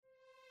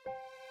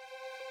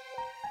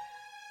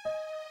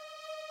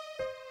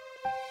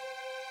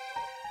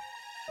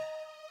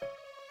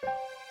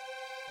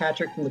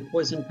Patrick from the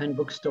Poison Pen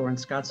Bookstore in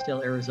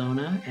Scottsdale,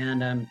 Arizona.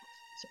 And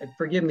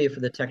forgive me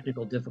for the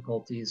technical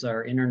difficulties.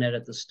 Our internet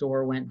at the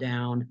store went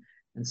down,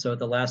 and so at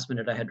the last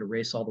minute, I had to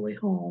race all the way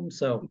home.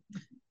 So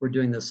we're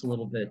doing this a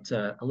little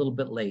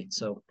bit late.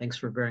 So thanks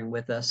for bearing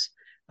with us.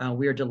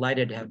 We are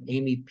delighted to have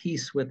Amy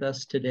Pease with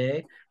us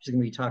today. She's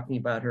going to be talking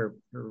about her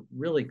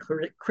really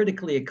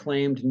critically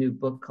acclaimed new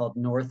book called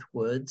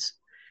Northwoods.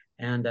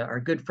 And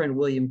our good friend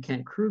William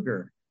Kent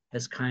Krueger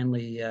has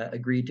kindly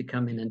agreed to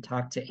come in and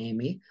talk to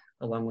Amy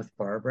along with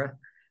Barbara.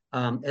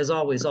 As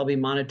always, I'll be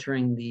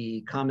monitoring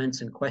the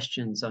comments and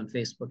questions on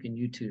Facebook and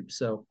YouTube.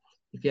 So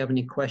if you have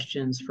any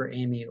questions for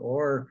Amy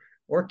or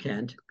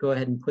Kent, go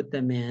ahead and put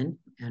them in,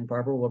 and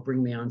Barbara will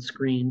bring me on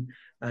screen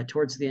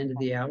towards the end of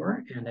the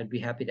hour, and I'd be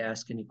happy to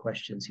ask any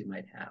questions you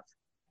might have.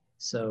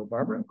 So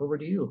Barbara, over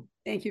to you.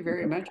 Thank you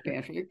very much,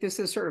 Patrick. This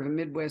is sort of a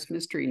Midwest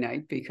mystery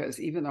night because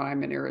even though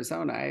I'm in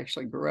Arizona, I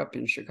actually grew up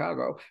in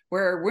Chicago,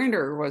 where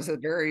winter was a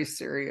very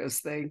serious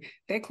thing.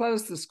 They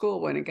closed the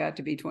school when it got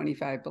to be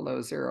 25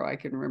 below zero. I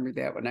can remember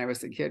that when I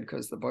was a kid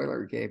because the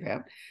boiler gave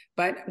out.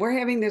 But we're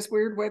having this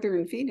weird weather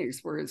in Phoenix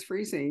where it's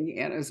freezing.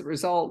 And as a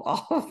result,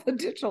 all of the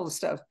digital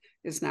stuff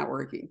is not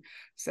working.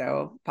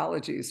 So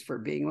apologies for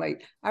being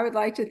late. I would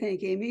like to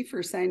thank Amy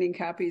for signing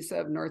copies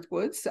of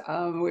Northwoods,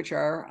 which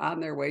are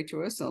on their way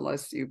to us,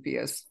 unless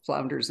UPS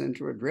flounders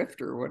into a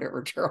drift or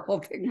whatever terrible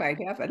thing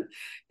might happen.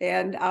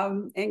 And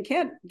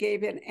Kent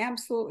gave an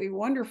absolutely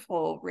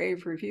wonderful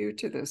rave review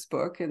to this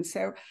book. And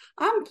so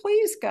I'm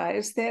pleased,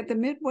 guys, that the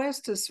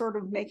Midwest is sort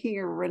of making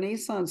a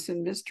renaissance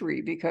in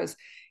mystery because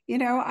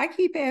I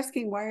keep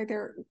asking why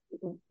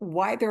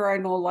there are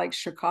no like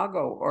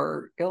Chicago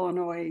or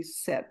Illinois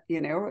set.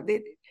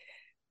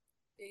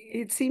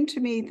 It seemed to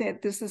me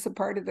that this is a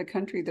part of the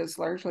country that's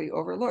largely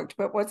overlooked.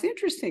 But what's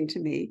interesting to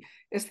me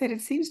is that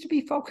it seems to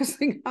be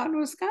focusing on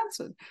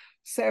Wisconsin.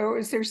 So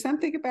is there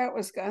something about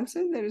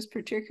Wisconsin that is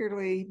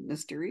particularly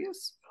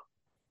mysterious?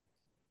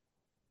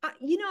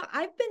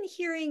 I've been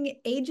hearing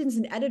agents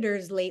and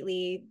editors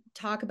lately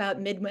talk about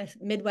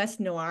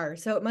Midwest noir.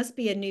 So it must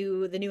be the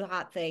new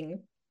hot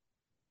thing.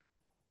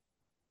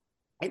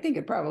 I think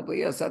it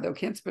probably is, although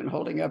Kent's been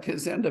holding up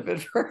his end of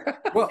it for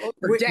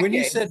when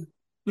you said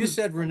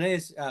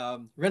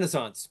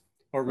Renaissance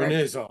or Right.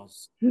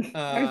 Renaissance,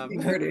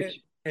 British.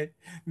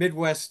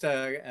 Midwest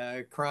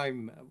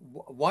crime.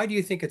 Why do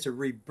you think it's a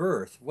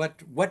rebirth?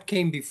 What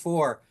came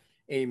before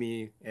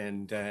Amy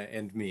and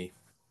me?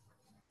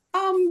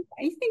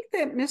 I think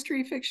that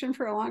mystery fiction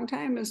for a long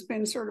time has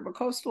been sort of a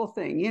coastal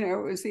thing. It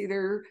was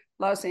either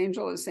Los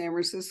Angeles, San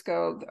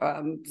Francisco,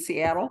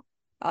 Seattle.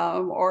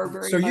 Or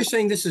very so you're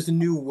saying this is a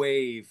new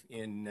wave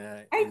in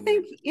I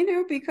think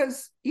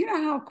because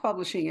how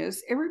publishing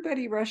is,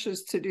 everybody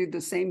rushes to do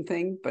the same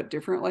thing but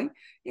differently,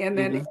 and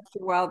then after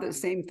a while the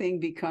same thing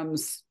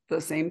becomes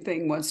the same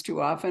thing once too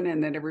often,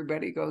 and then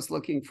everybody goes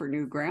looking for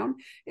new ground.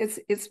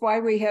 It's why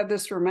we have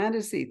this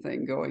romantasy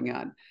thing going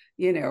on.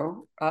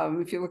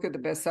 If you look at the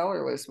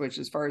bestseller list, which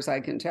as far as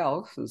I can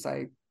tell, since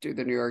I do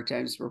the New York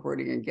Times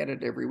reporting and get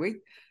it every week,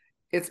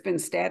 it's been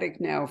static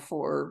now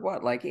for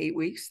like 8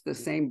 weeks. The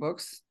same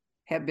books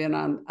have been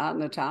on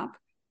the top.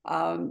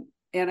 And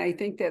I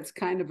think that's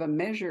kind of a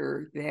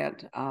measure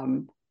that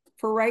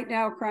for right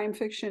now, crime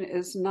fiction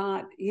is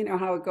not,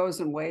 how it goes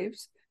in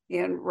waves.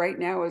 And right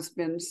now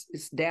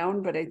it's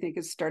down, but I think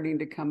it's starting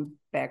to come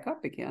back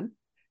up again.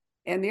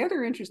 And the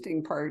other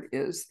interesting part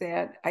is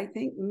that I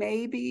think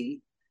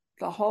maybe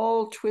the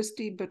whole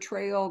twisty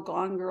betrayal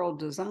Gone Girl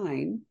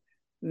design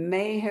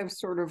may have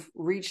sort of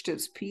reached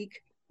its peak.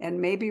 And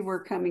maybe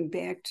we're coming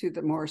back to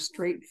the more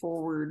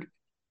straightforward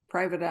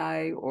private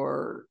eye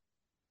or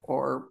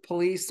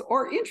police.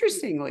 Or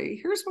interestingly,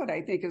 here's what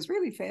I think is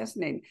really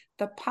fascinating.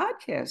 The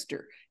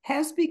podcaster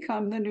has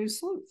become the new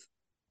sleuth.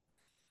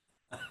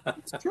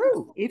 It's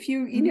true. If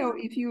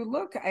you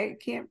look, I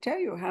can't tell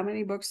you how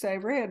many books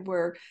I've read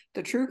where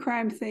the true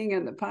crime thing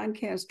and the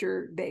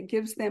podcaster, that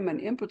gives them an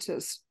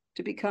impetus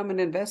to become an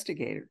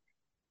investigator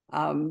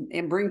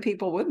and bring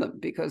people with them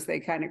because they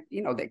kind of,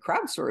 they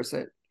crowdsource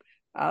it.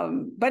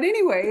 But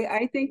anyway,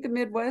 I think the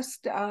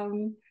Midwest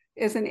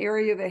is an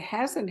area that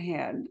hasn't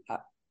had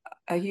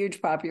a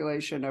huge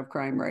population of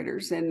crime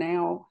writers, and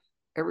now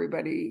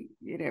everybody,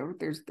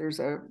 there's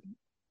a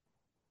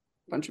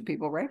bunch of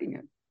people writing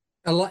it.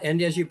 A lot,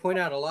 and as you point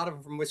out, a lot of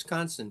them from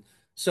Wisconsin.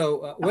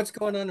 So, what's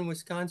going on in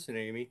Wisconsin,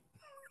 Amy?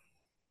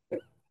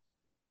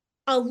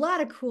 A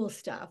lot of cool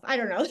stuff. I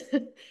don't know.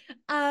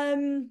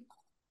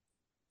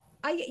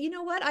 You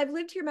know what? I've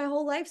lived here my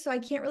whole life, so I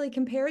can't really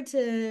compare it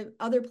to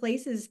other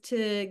places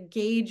to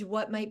gauge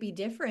what might be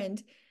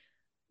different.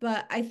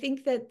 But I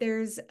think that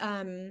there's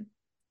a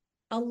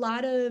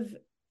lot of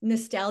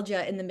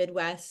nostalgia in the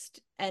Midwest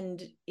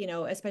and,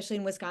 especially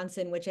in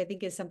Wisconsin, which I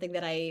think is something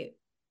that I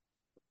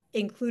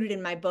included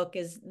in my book,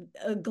 is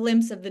a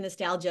glimpse of the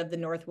nostalgia of the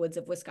Northwoods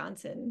of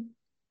Wisconsin.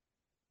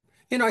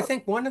 I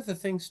think one of the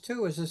things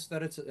too is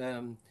that it's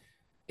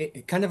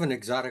kind of an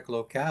exotic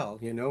locale.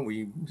 You know,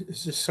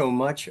 so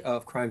much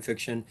of crime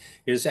fiction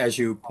is, as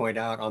you point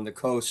out, on the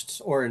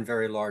coasts or in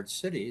very large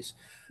cities.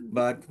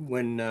 But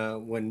when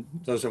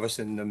those of us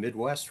in the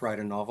Midwest write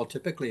a novel,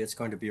 typically it's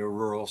going to be a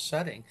rural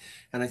setting,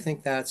 and I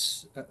think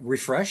that's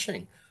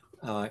refreshing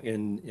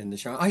in the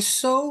genre. I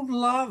so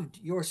loved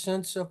your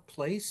sense of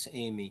place,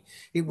 Amy.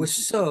 It was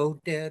so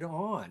dead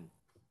on.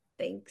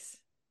 Thanks.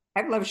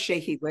 I love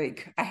Shaky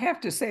Lake. I have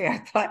to say, I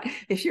thought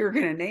if you were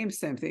going to name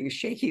something,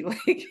 Shaky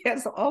Lake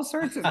has all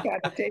sorts of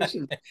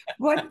connotations.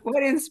 What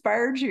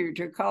inspired you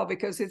to call?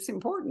 Because it's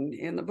important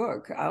in the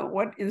book.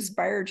 What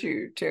inspired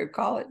you to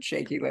call it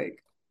Shaky Lake?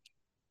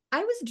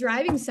 I was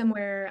driving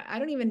somewhere, I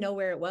don't even know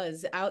where it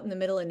was, out in the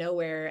middle of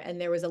nowhere, and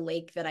there was a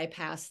lake that I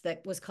passed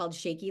that was called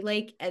Shaky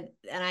Lake, and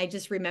I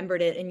just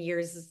remembered it, and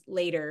years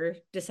later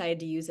decided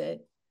to use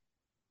it.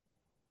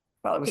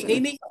 Well, it was an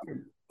Amy,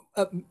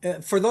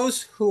 for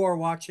those who are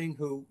watching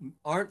who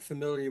aren't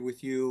familiar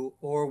with you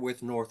or with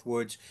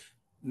Northwoods,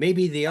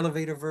 maybe the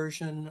elevator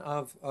version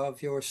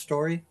of your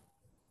story.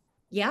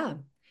 Yeah.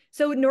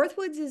 So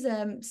Northwoods is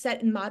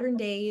set in modern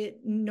day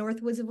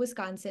Northwoods of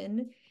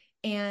Wisconsin,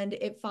 and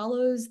it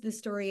follows the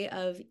story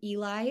of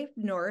Eli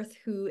North,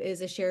 who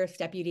is a sheriff's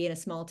deputy in a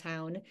small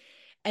town.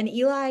 And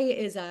Eli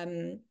is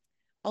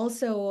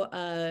also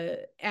a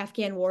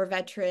Afghan war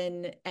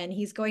veteran, and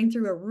he's going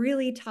through a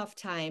really tough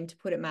time, to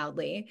put it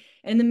mildly.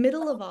 And in the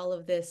middle of all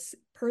of this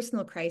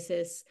personal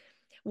crisis,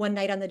 one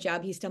night on the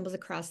job, he stumbles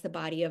across the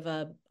body of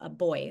a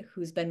boy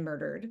who's been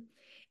murdered.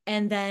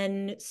 And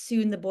then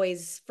soon the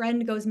boy's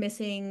friend goes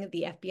missing.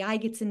 The FBI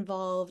gets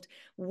involved.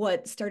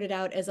 What started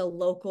out as a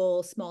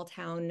local small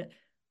town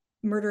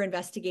murder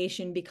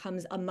investigation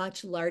becomes a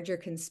much larger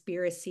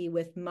conspiracy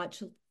with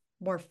much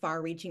more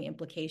far reaching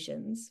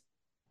implications.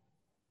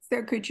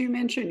 So could you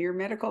mention your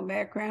medical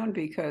background?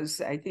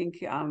 Because I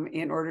think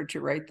in order to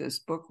write this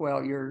book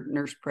well, your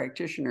nurse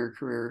practitioner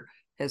career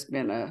has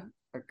been a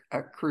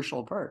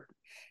crucial part.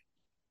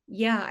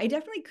 Yeah, I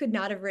definitely could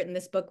not have written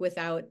this book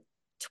without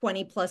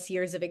 20 plus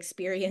years of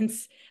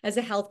experience as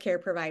a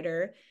healthcare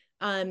provider.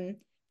 Um,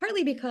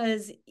 Partly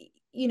because,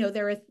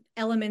 there are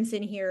elements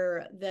in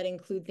here that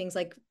include things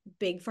like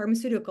big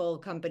pharmaceutical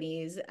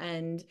companies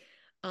and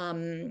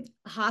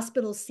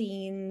hospital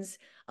scenes,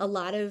 a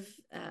lot of,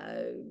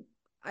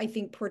 I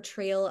think,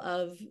 portrayal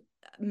of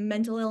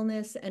mental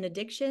illness and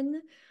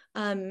addiction.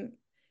 Um,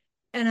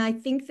 and I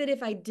think that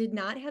if I did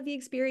not have the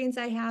experience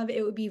I have,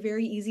 it would be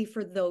very easy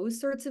for those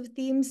sorts of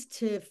themes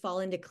to fall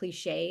into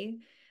cliche.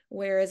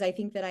 Whereas I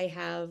think that I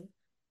have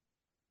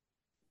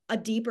a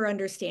deeper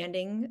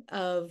understanding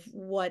of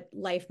what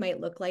life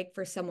might look like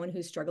for someone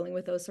who's struggling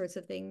with those sorts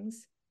of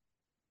things.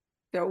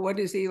 So what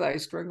is Eli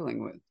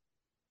struggling with?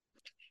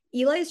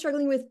 Eli is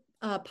struggling with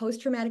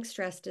post-traumatic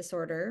stress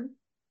disorder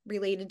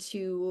related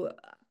to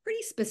a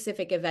pretty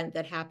specific event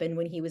that happened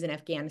when he was in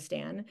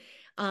Afghanistan.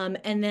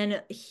 And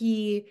then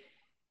he,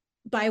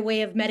 by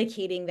way of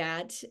medicating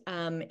that,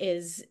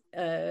 is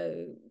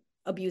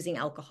abusing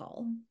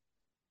alcohol.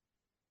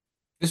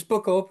 This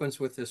book opens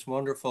with this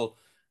wonderful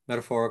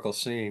metaphorical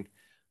scene,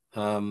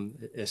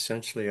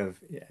 essentially of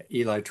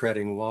Eli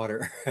treading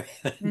water,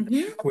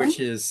 Mm-hmm. which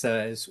is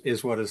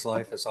what his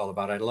life is all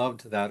about. I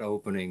loved that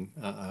opening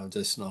of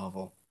this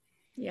novel.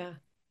 Yeah.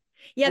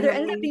 Yeah, And there the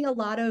ended up lead, being a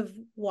lot of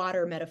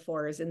water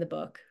metaphors in the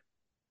book.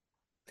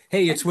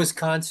 Hey, it's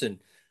Wisconsin.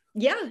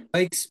 Yeah.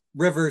 Lakes,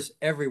 rivers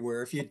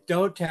everywhere. If you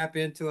don't tap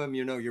into them,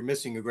 you know you're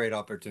missing a great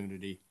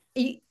opportunity.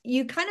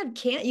 You kind of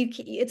can't,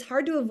 it's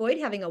hard to avoid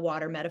having a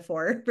water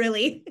metaphor,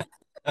 really.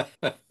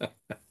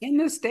 in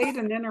the state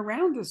and then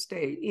around the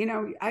state.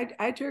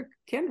 I took,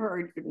 Ken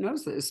probably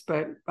knows this,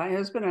 but my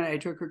husband and I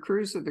took a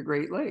cruise of the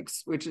Great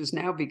Lakes, which has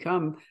now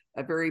become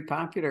a very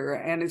popular,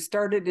 and it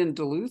started in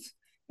Duluth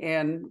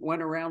and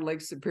went around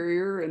Lake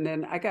Superior. And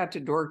then I got to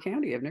Door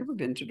County. I've never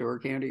been to Door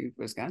County,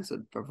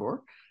 Wisconsin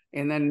before.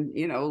 And then,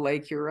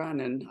 Lake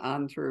Huron and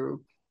on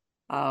through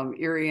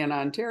Erie and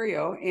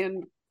Ontario.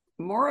 And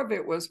more of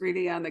it was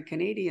really on the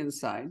Canadian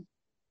side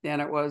than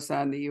it was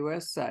on the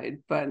US side.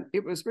 But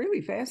it was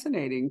really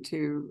fascinating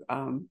to,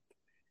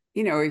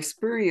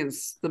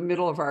 experience the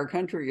middle of our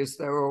country as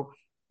though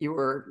you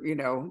were,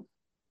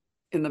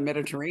 in the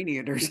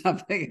Mediterranean or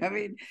something. I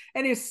mean,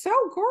 and it's so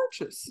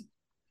gorgeous.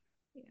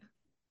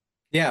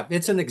 Yeah,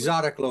 it's an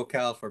exotic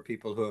locale for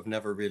people who have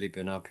never really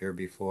been up here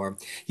before.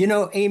 You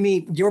know,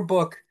 Amy, your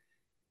book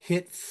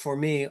hit for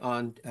me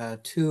on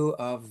two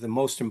of the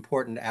most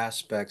important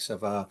aspects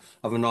of a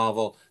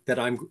novel that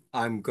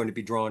I'm going to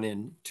be drawn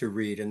in to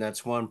read, and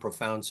that's one,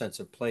 profound sense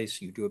of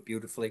place. You do it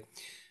beautifully,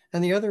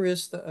 and the other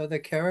is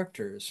the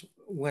characters.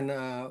 When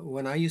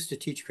I used to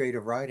teach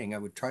creative writing, I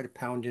would try to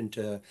pound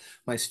into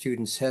my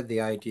students' head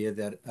the idea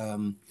that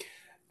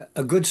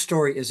a good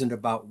story isn't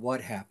about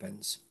what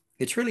happens.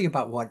 It's really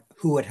about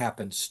who it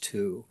happens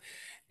to.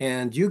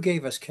 And you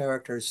gave us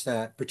characters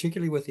that,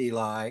 particularly with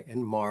Eli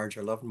and Marge,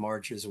 I love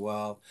Marge as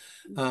well,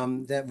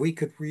 that we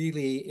could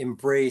really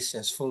embrace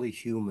as fully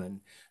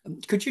human.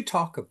 Could you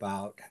talk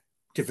about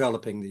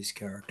developing these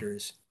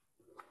characters?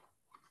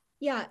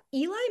 Yeah,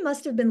 Eli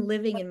must have been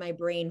living in my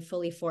brain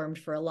fully formed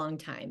for a long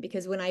time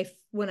because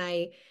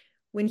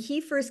when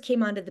he first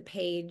came onto the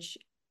page,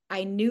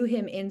 I knew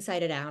him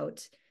inside and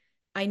out.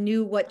 I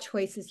knew what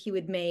choices he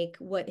would make,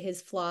 what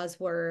his flaws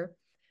were.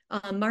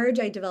 Marge,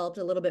 I developed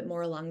a little bit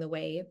more along the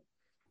way.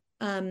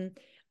 Um,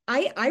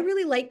 I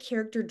really like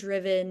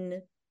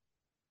character-driven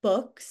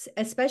books,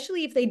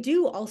 especially if they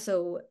do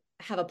also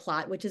have a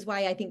plot, which is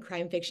why I think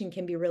crime fiction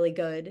can be really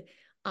good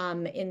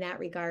in that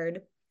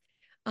regard.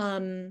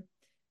 Um,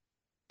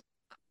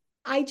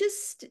 I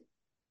just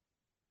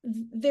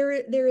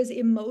there is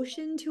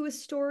emotion to a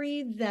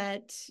story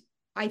that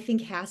I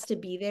think has to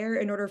be there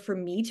in order for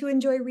me to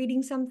enjoy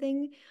reading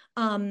something.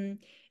 Um,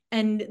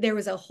 and there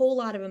was a whole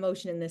lot of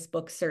emotion in this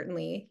book,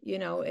 certainly. You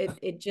know,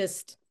 it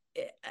just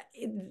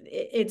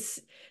it's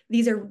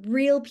these are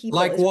real people.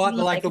 Like It's what?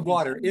 real Like life the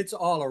water. emotion. It's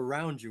all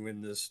around you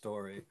in this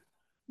story.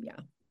 Yeah,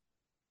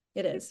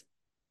 it is.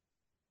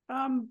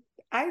 Um,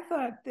 I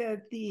thought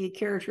that the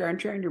character, I'm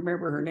trying to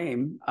remember her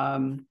name,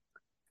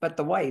 but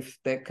the wife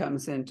that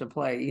comes into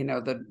play, you know,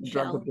 the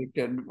drug Michelle.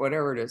 addicted,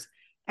 whatever it is.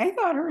 I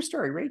thought her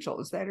story, Rachel,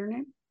 is that her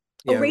name?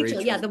 Oh, Yeah,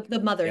 Rachel. Yeah, Rachel. the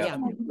mother. Yeah.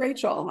 Yeah.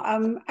 Rachel.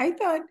 I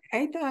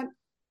thought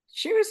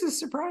she was a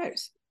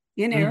surprise.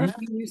 You know, Hmm. I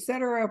mean, you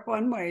set her up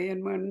one way,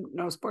 and when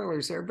no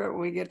spoilers there, but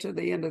when we get to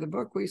the end of the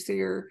book, we see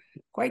her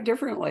quite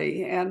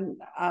differently.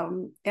 And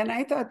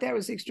I thought that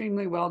was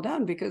extremely well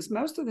done because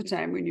most of the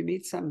time when you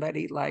meet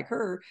somebody like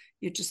her,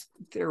 you just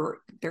they're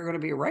going to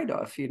be a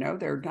write-off, you know,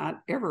 they're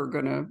not ever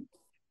going to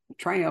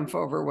triumph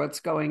over what's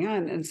going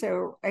on. And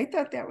so I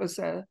thought that was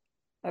a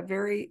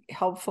very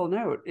helpful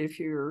note if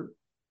you're,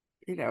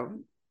 you know,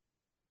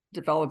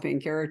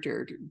 developing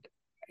character.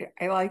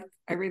 I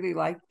really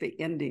like the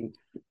ending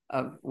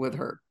of with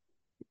her.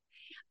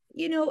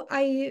 You know,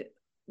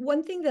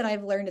 one thing that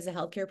I've learned as a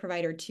healthcare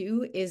provider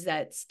too is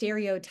that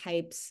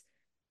stereotypes,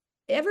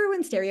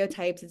 everyone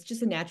stereotypes, it's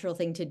just a natural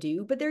thing to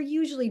do, but they're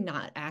usually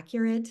not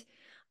accurate.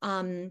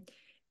 Um,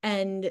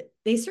 and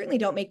they certainly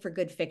don't make for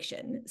good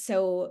fiction.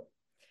 So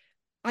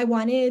I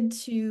wanted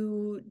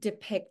to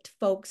depict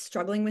folks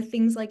struggling with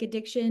things like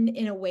addiction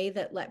in a way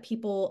that let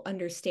people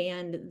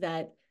understand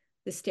that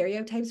the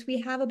stereotypes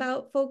we have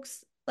about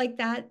folks like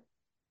that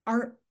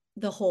aren't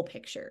the whole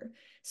picture.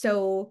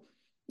 So,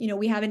 you know,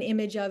 we have an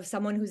image of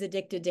someone who's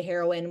addicted to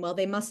heroin. Well,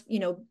 they must, you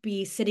know,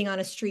 be sitting on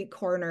a street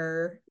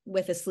corner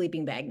with a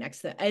sleeping bag next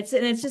to them.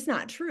 It's just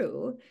not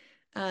true.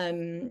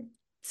 Um,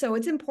 so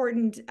it's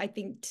important, I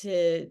think,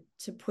 to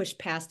push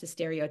past a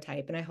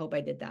stereotype, and I hope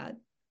I did that.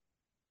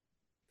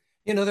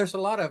 You know, there's a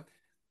lot of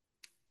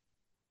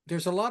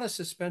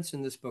suspense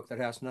in this book that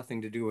has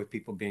nothing to do with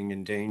people being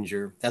in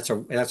danger. That's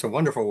a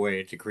wonderful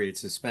way to create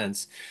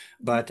suspense.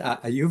 But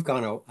you've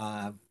gone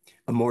a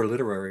more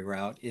literary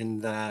route in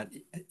that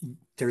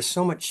there's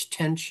so much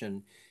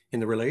tension in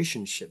the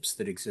relationships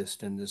that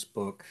exist in this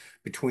book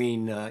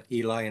between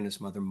Eli and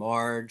his mother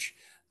Marge,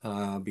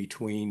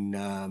 between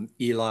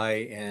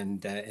Eli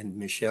and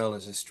Michelle,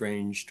 his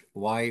estranged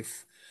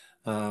wife.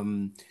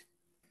 Um,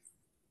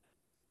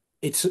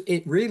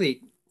 it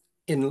really,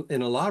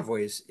 in a lot of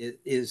ways, it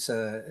is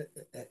a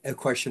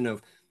question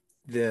of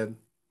the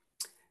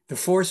the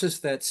forces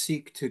that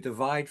seek to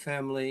divide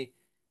family,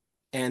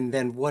 and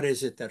then what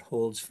is it that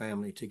holds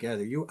family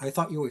together. I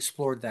thought you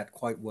explored that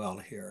quite well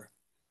here.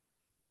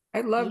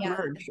 I loved Yeah,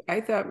 Marge. I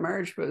thought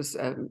Marge was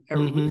a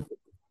really Hmm.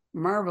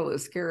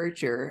 marvelous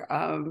character.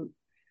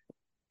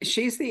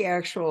 She's the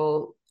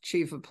actual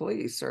chief of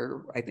police,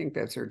 or I think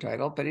that's her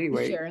title. But the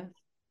anyway, sheriff.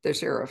 the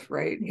sheriff,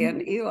 right? Mhm.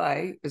 And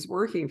Eli is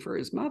working for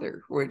his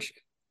mother, which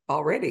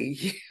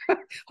already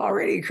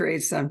already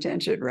creates some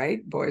tension,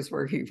 right? Boys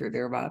working for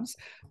their moms.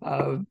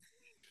 Um,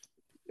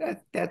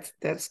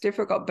 that's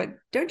difficult. But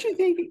don't you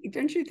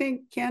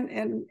think, Ken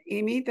and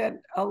Amy, that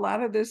a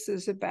lot of this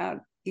is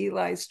about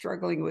Eli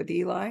struggling with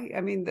Eli?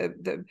 I mean,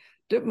 the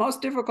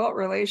most difficult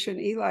relation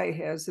Eli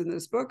has in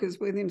this book is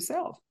with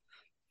himself.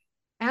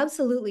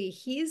 Absolutely.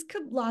 He's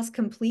lost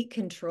complete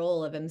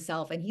control of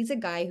himself, and he's a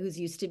guy who's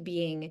used to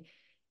being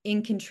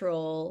in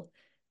control,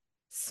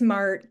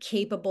 smart,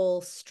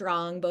 capable,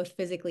 strong, both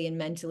physically and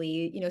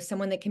mentally, you know,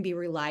 someone that can be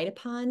relied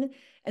upon.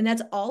 And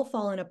that's all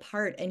fallen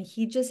apart. And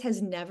he just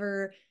has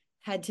never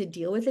had to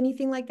deal with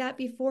anything like that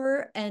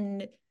before.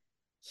 And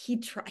he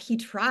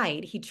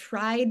tried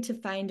to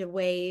find a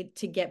way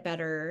to get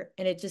better,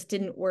 and it just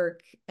didn't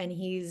work. And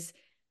he's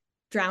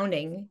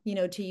drowning, you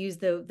know, to use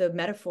the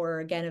metaphor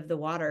again of the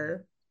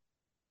water.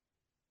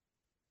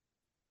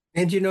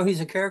 And you know, he's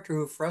a character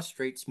who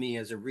frustrated me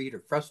as a reader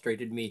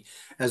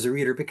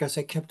because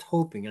I kept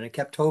hoping and I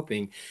kept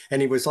hoping. And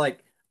he was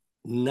like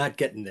not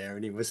getting there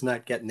and he was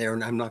not getting there.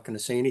 And I'm not going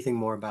to say anything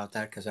more about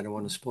that because I don't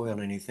want to spoil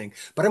anything.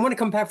 But I want to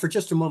come back for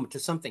just a moment to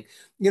something.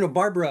 You know,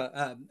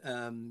 Barbara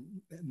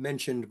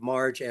mentioned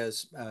Marge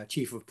as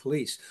chief of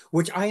police,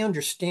 which I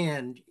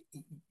understand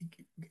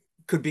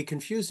could be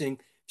confusing.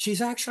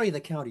 She's actually the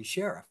county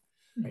sheriff,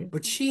 Mhm.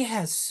 but she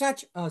has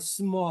such a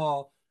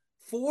small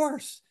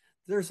force.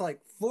 There's like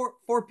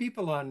four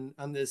people on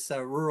this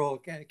rural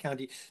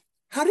county.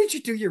 How did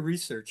you do your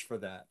research for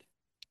that?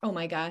 Oh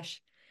my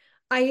gosh.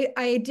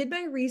 I did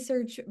my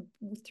research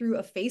through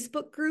a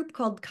Facebook group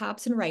called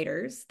Cops and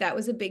Writers. That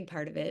was a big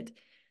part of it.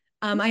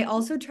 I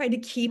also tried to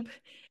keep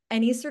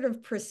any sort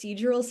of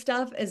procedural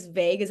stuff as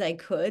vague as I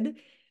could,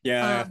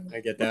 Yeah, I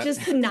get that.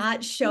 just to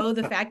not show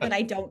the fact that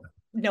I don't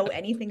know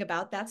anything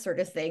about that sort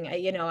of thing.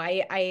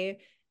 I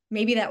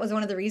maybe that was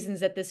one of the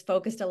reasons that this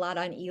focused a lot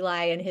on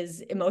Eli and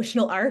his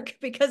emotional arc,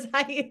 because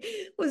I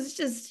was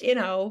just,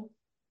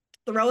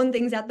 throwing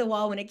things at the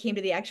wall when it came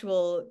to the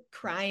actual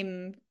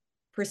crime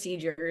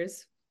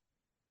procedures.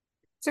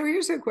 So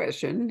here's a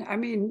question. I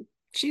mean,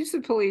 chiefs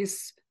of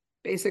police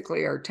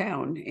basically are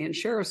town, and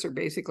sheriffs are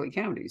basically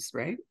counties,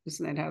 right?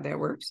 Isn't that how that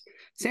works?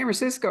 San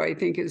Francisco, I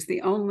think, is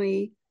the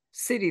only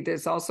city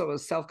that's also a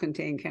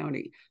self-contained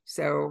county.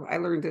 So I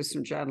learned this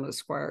from John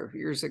LaSquire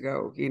years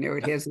ago.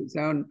 It has its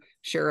own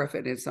sheriff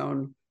and its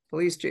own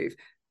police chief.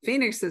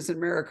 Phoenix is in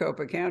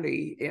Maricopa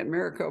County, and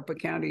Maricopa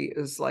County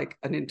is like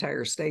an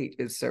entire state.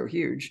 It's so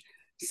huge.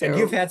 And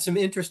you've So, had some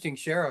interesting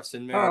sheriffs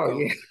in oh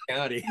Maricopa yeah,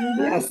 County.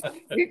 yes,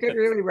 you could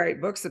really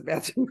write books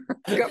about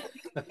Maricopa.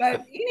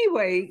 But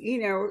anyway,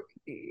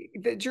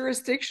 the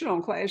jurisdictional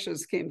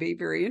clashes can be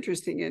very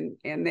interesting,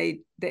 and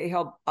they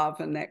help.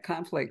 Often that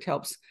conflict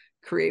helps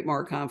create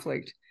more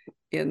conflict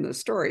in the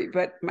story.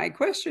 But my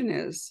question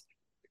is,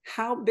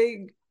 how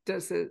big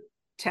does a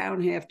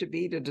town have to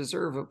be to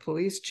deserve a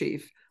police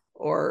chief?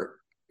 Or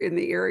in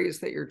the areas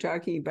that you're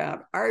talking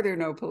about, are there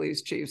no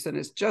police chiefs and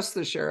it's just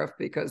the sheriff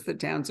because the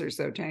towns are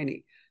so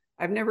tiny?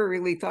 I've never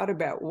really thought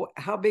about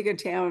how big a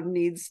town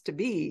needs to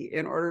be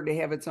in order to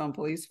have its own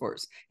police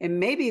force. And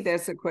maybe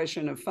that's a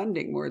question of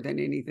funding more than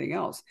anything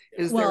else.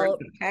 Is there a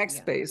tax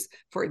base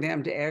for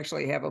them to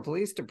actually have a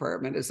police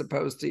department as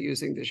opposed to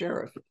using the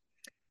sheriff?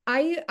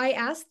 I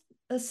asked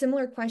a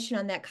similar question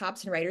on that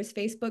Cops and Writers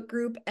Facebook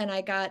group, and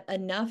I got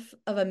enough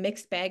of a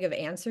mixed bag of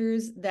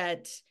answers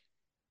that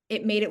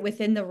it made it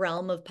within the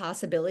realm of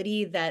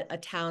possibility that a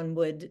town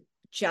would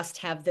just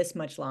have this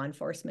much law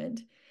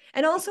enforcement.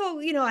 And also,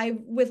 I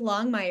with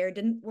Longmire,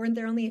 weren't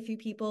there only a few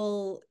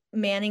people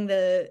manning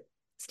the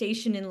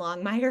station in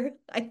Longmire,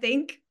 I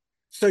think?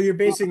 So you're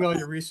basing all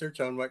your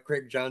research on what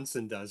Craig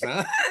Johnson does,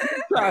 huh?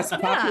 Cross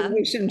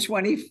population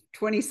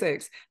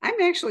 2026.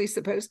 I'm actually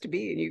supposed to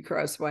be in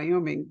Ucross,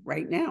 Wyoming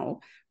right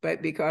now,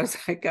 but because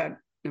I got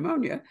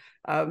pneumonia,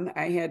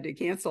 I had to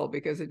cancel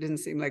because it didn't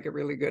seem like a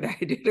really good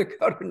idea to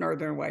go to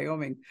northern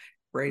Wyoming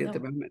right at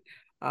the moment.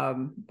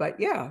 But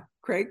yeah,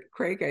 Craig,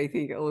 I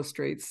think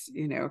illustrates,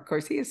 of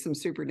course, he has some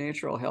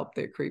supernatural help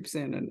that creeps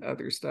in and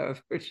other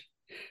stuff,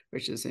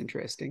 which is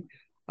interesting.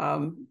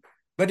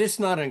 But it's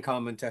not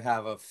uncommon to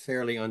have a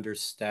fairly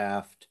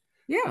understaffed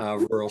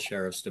rural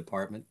sheriff's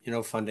department.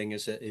 Funding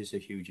is a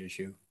huge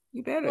issue.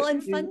 You bet. Well,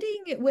 and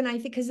funding, when I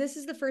think, because this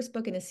is the first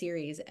book in a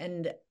series,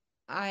 and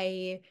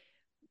I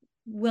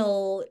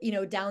will,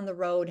 down the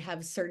road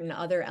have certain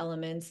other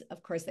elements,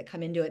 of course, that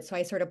come into it. So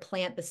I sort of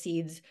plant the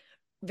seeds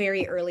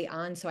very early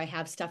on, so I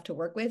have stuff to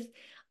work with.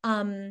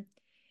 And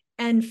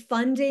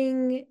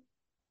funding,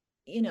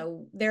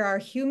 there are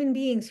human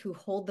beings who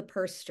hold the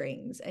purse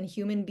strings, and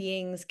human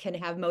beings can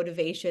have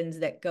motivations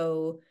that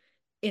go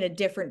in a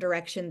different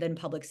direction than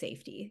public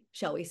safety,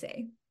 shall we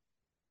say.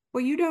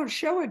 Well, you don't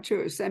show it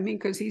to us. I mean,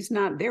 because he's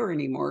not there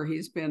anymore.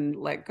 He's been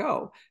let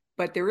go.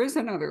 But there is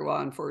another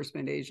law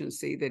enforcement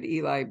agency that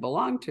Eli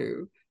belonged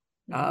to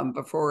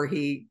before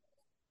he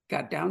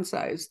got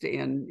downsized.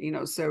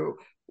 And, so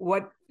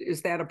what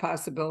is that a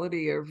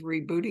possibility of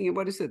rebooting it?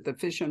 What is it? The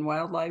Fish and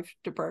Wildlife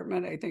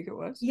Department, I think it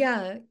was.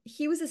 Yeah,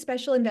 he was a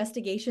special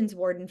investigations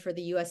warden for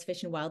the U.S.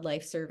 Fish and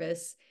Wildlife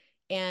Service.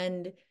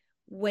 And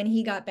when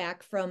he got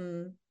back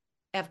from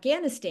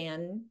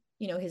Afghanistan,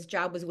 his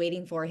job was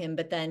waiting for him.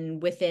 But then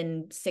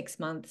within 6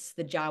 months,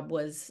 the job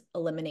was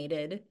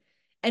eliminated.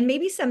 And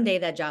maybe someday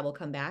that job will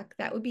come back.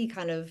 That would be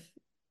kind of,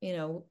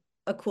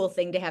 a cool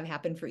thing to have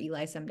happen for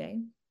Eli someday.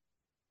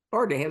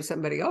 Or to have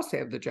somebody else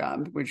have the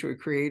job, which would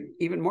create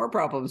even more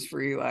problems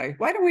for Eli.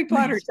 Why don't we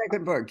plot our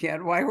second book,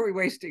 Ken? Why are we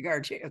wasting our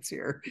chance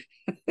here?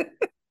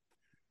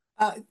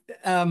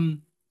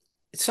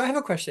 So I have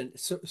a question,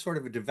 sort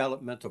of a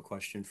developmental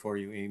question for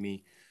you,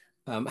 Amy.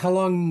 How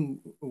long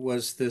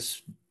was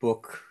this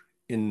book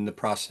in the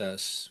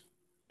process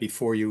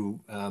before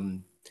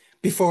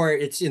before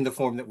it's in the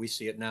form that we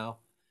see it now?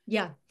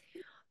 Yeah,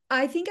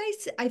 I think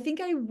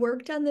I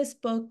worked on this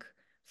book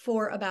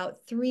for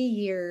about 3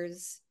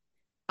 years.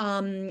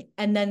 And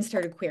then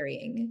started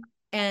querying.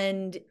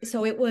 And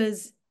so it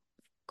was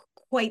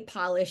quite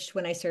polished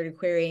when I started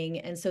querying.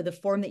 And so the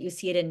form that you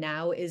see it in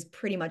now is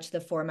pretty much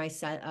the form I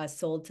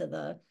sold to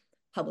the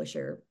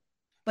publisher.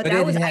 But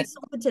I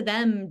sold it to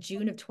them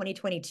June of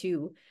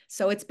 2022.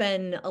 So it's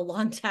been a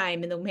long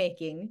time in the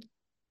making.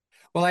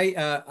 Well,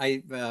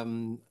 I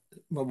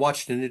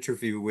watched an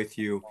interview with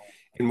you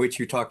in which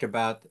you talked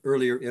about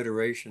earlier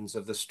iterations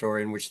of the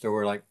story in which there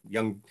were like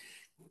young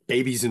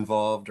babies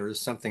involved or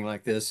something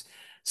like this.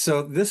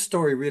 So this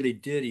story really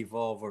did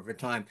evolve over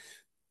time.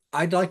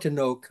 I'd like to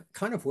know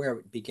kind of where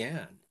it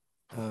began.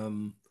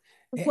 And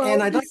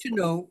I'd like to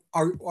know,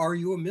 are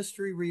you a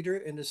mystery reader?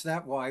 And is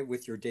that why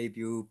with your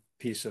debut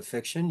piece of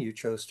fiction. You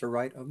chose to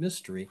write a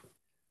mystery.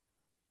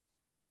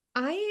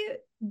 I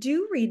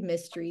do read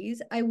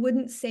mysteries. I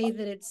wouldn't say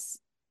that it's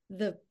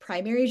the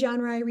primary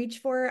genre I reach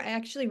for. I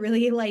actually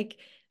really like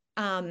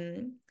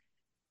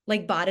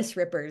bodice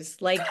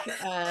rippers, like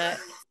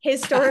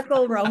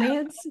historical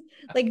romance,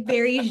 like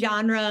very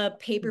genre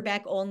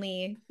paperback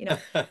only, you know.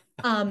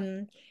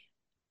 Um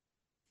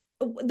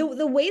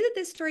the way that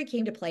this story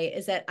came to play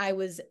is that I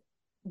was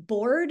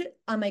bored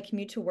on my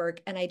commute to work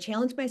and I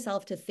challenged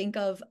myself to think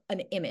of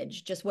an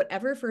image, just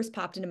whatever first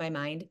popped into my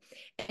mind.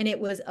 And it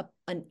was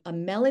a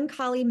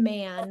melancholy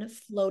man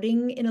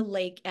floating in a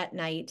lake at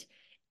night.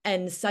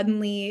 And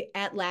suddenly,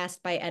 at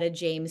last, by Etta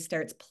James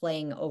starts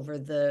playing over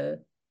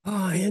the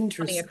Oh, coming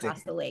interesting.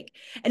 across the lake.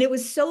 And it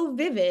was so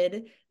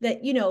vivid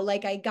that, you know,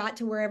 like I got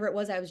to wherever it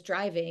was I was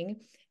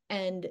driving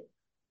and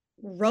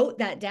wrote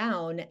that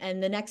down.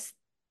 And the next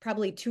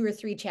probably 2 or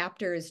 3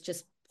 chapters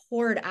just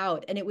poured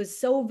out. And it was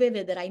so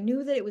vivid that I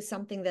knew that it was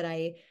something that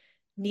I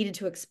needed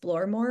to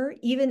explore more.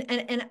 Even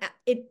and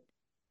it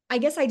I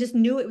guess I just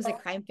knew it was a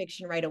crime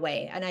fiction right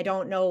away. And I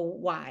don't know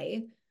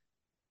why,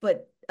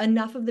 but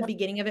enough of the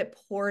beginning of it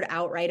poured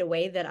out right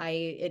away that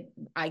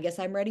I guess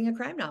I'm writing a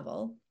crime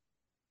novel.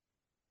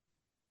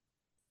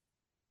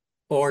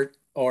 Or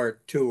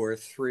two or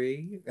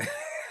three.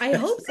 I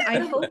hope so. I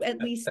hope at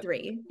least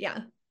 3. Yeah.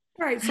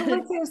 All right, so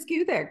let's ask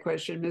you that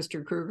question,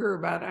 Mr. Krueger,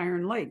 about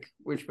Iron Lake,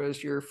 which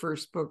was your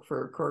first book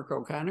for Cork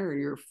O'Connor,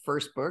 your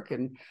first book,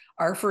 and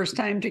our first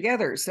time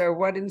together. So,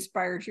 what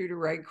inspired you to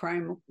write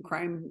Iron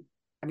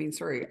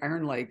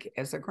Lake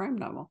as a crime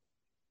novel?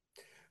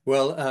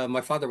 Well,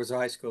 my father was a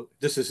high school.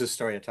 This is a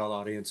story I tell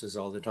audiences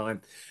all the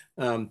time,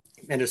 and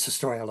it's a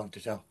story I love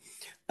to tell.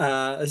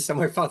 So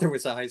my father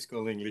was a high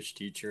school English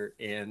teacher,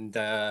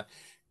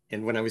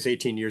 and when I was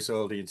 18 years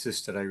old, he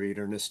insisted I read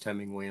Ernest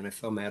Hemingway, and I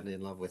fell madly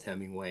in love with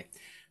Hemingway.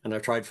 And I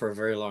tried for a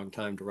very long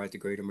time to write the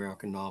great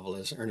American novel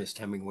as Ernest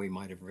Hemingway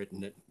might have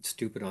written it.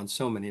 Stupid on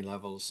so many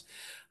levels.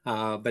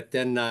 But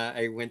then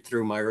I went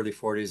through my early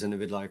 40s in a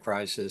midlife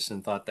crisis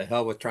and thought, the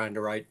hell with trying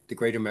to write the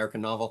great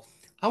American novel.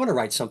 I want to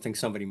write something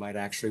somebody might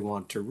actually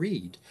want to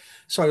read.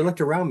 So I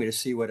looked around me to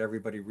see what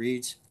everybody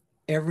reads.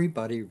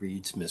 Everybody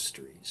reads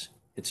mysteries.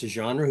 It's a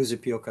genre whose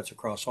appeal cuts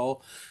across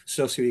all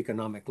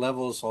socioeconomic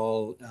levels,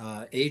 all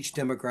age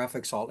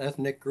demographics, all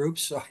ethnic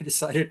groups. So I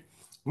decided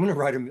I'm going to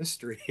write a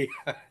mystery.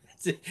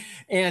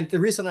 And the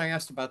reason I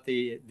asked about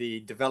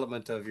the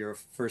development of your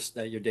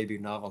your debut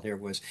novel here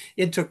was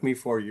it took me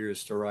 4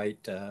 years to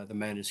write the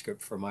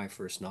manuscript for my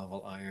first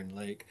novel, Iron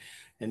Lake,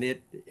 and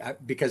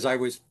because I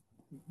was,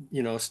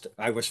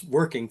 I was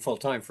working full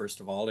time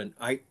first of all, and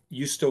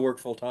you still work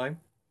full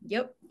time?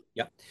 Yep.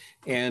 Yeah,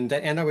 and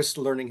I was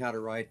learning how to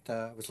write.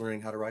 Was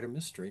learning how to write a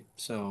mystery.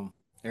 So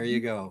there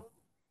you go.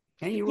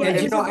 And you Yeah, were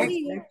it And was a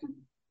really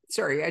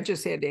sorry, I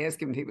just had to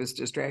ask him if he was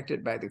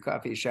distracted by the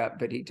coffee shop,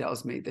 but he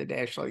tells me that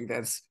actually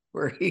that's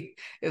where he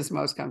is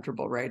most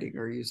comfortable writing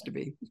or used to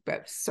be.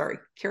 But sorry,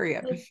 carry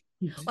on.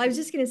 well, I was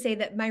just going to say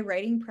that my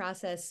writing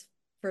process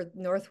for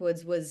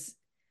Northwoods was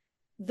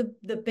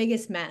the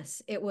biggest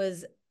mess. It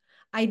was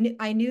I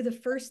knew the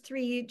first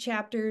 3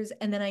 chapters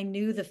and then I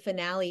knew the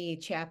finale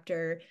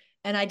chapter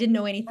and I didn't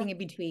know anything in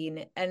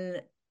between.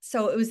 And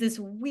so it was this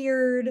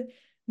weird,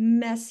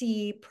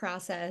 messy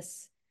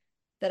process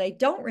that I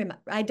don't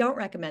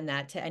recommend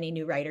that to any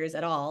new writers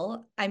at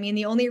all. I mean,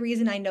 the only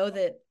reason I know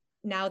that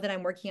now that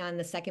I'm working on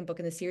the second book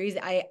in the series,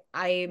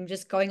 I'm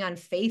just going on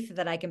faith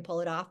that I can pull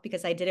it off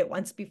because I did it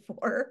once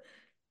before.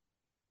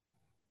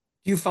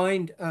 do you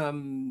find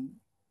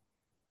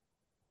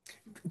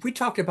we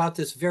talked about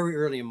this very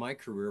early in my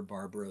career,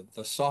 Barbara,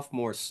 the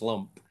sophomore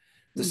slump,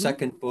 the Mm-hmm.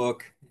 second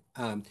book.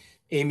 Um,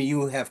 Amy,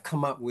 you have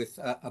come up with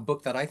a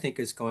book that I think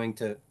is going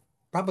to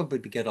probably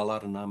get a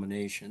lot of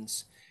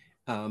nominations.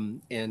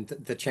 And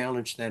the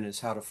challenge then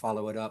is how to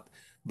follow it up.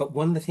 But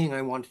one thing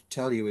I want to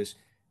tell you is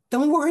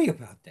don't worry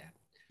about that.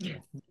 Yeah.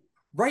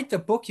 Write the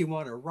book you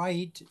want to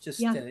write, just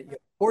Yeah.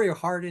 pour your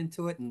heart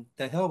into it, and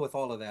the hell with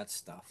all of that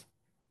stuff.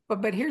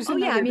 But here's Oh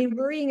yeah, I another. mean,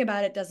 worrying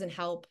about it doesn't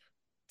help.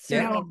 Yeah.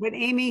 Certainly. No, but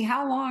Amy,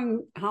 how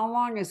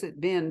long has it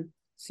been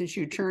since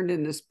you turned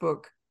in this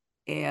book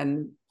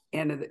and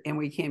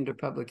we came to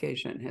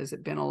publication? Has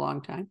it been a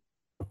long time?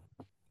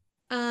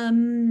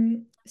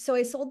 So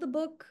I sold the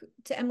book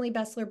to Emily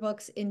Bessler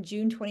Books in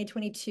June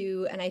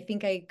 2022, and I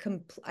think I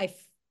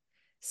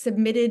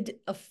submitted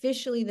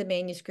officially the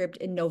manuscript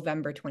in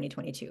November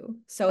 2022.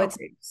 So it's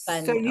Okay.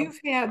 been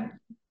So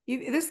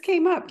this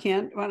came up,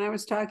 Kent, when I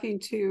was talking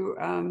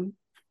to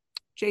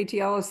JT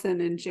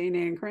Ellison and Jane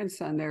Ann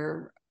Krentz on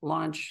their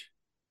launch,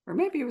 or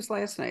maybe it was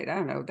last night. I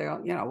don't know. They all,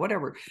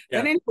 whatever.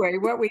 Yeah. But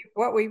anyway,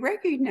 what we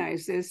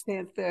recognize is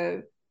that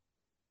the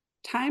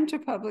time to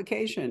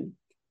publication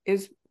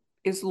is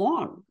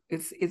long.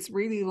 It's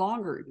really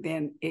longer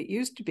than it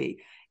used to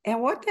be.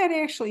 And what that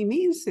actually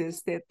means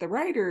is that the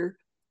writer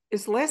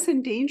is less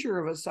in danger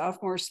of a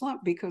sophomore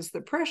slump because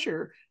the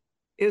pressure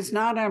is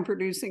not on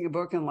producing a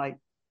book in like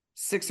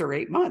 6 or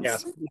 8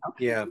 months. Yeah.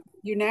 Yeah.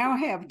 You now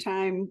have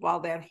time while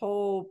that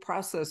whole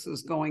process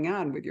is going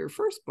on with your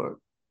first book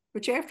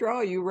Which after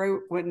all, you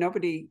wrote when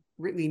nobody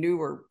really knew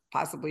or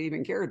possibly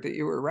even cared that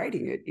you were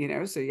writing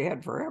it, so you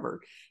had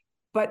forever.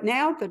 But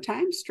now the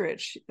time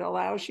stretch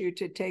allows you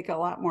to take a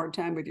lot more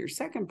time with your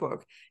second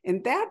book.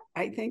 And that,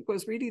 I think,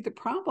 was really the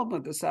problem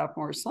with the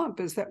sophomore slump,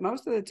 is that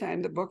most of the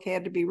time the book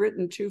had to be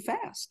written too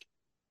fast.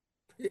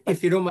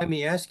 If you don't mind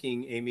me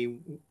asking, Amy,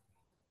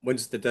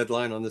 when's the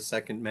deadline on the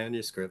second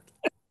manuscript?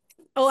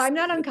 Oh, I'm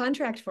not on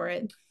contract for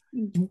it.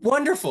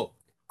 Wonderful.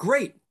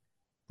 Great.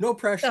 No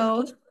pressure.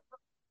 So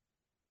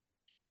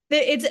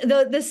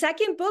the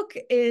second book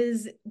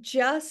is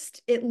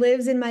just, it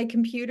lives in my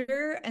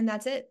computer and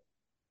that's it.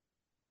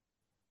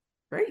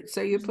 Great.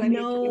 So you have plenty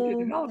of time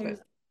to develop it.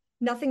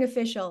 Nothing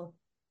official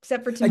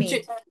except for to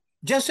me.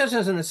 Just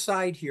as an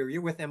aside here,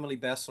 you're with Emily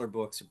Bessler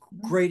Books, a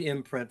great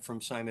imprint from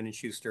Simon and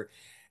Schuster.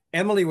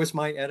 Emily was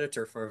my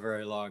editor for a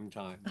very long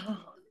time.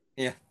 Oh.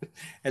 Yeah.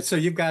 And so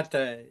you've got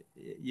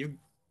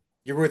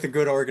you're with a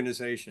good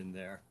organization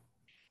there.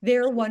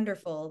 They're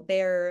wonderful.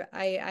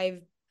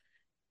 I've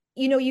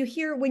you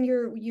hear when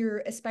you're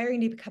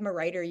aspiring to become a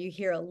writer, you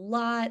hear a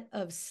lot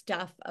of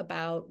stuff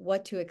about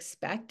what to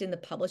expect in the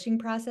publishing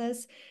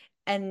process,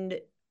 and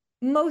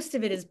most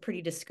of it is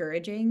pretty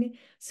discouraging.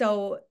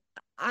 So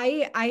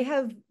I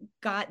have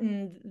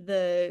gotten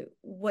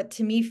what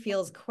to me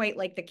feels quite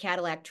like the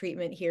Cadillac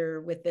treatment here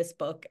with this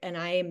book, and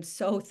I am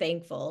so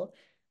thankful.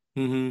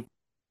 Mm-hmm.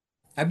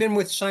 I've been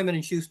with Simon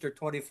and Schuster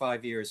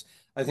 25 years.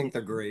 I think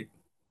they're great.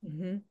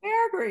 Mm-hmm. They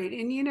are great.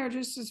 And,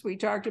 just as we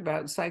talked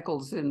about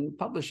cycles in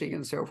publishing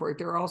and so forth,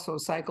 there are also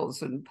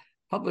cycles in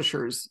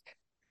publishers,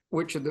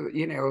 which are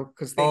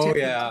because they tend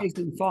to rise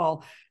and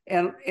fall.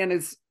 And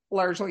it's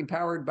largely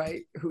powered by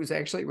who's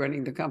actually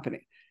running the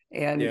company.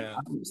 And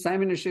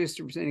Simon &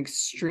 Schuster was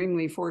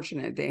extremely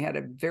fortunate. They had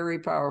a very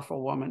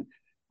powerful woman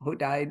who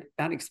died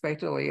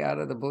unexpectedly out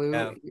of the blue.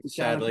 Yeah,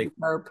 sadly. Jonathan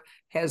Karp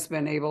has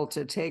been able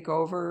to take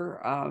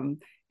over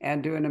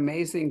and do an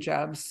amazing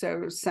job.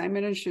 So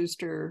Simon &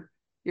 Schuster,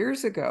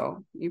 years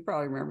ago, you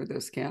probably remember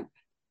this, Kent,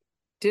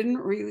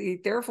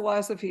 their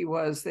philosophy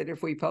was that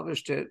if we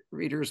published it,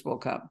 readers will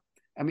come.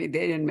 I mean,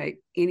 they didn't make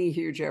any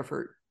huge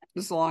effort,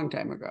 this is a long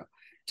time ago,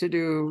 to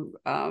do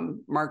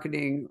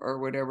marketing or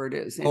whatever it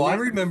is. And I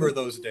remember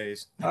those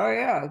days. Oh,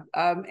 yeah.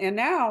 And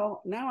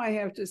now I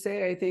have to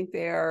say, I think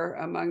they are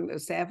among the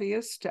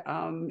savviest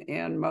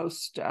and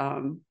most,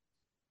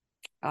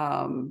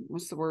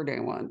 what's the word I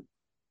want?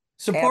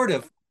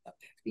 Supportive.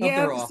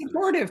 Yeah,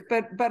 supportive,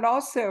 but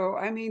also,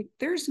 I mean,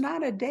 there's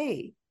not a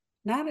day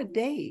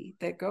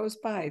that goes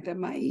by that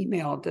my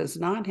email does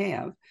not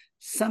have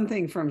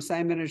something from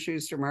Simon &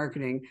 Schuster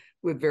Marketing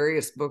with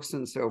various books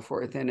and so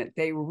forth in it.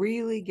 They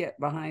really get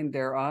behind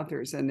their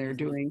authors, and they're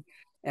doing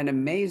an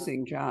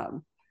amazing job.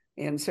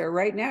 And so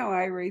right now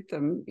I rate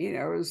them,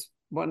 as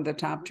one of the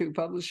top 2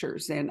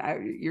 publishers. And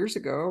years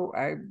ago,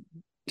 I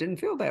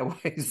didn't feel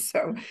that way.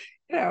 So,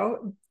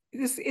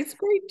 it's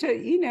great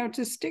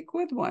to stick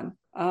with one.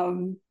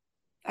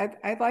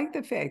 I like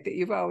the fact that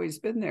you've always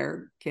been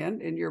there, Ken,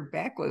 and your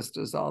backlist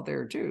is all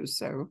there too.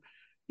 So,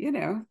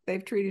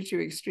 they've treated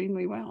you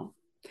extremely well.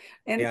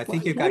 And I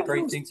think you've got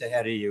great things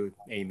ahead of you,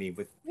 Amy,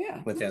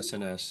 with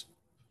S&S.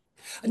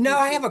 Now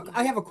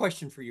I have a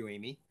question for you,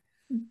 Amy.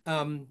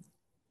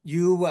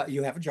 You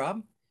have a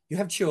job, you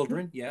have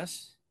children,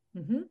 yes.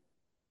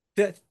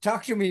 Mm-hmm.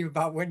 Talk to me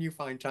about when you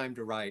find time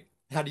to write.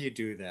 How do you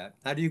do that?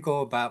 How do you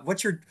go about,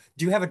 do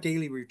you have a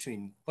daily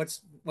routine?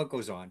 What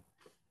goes on?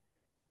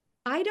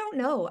 I don't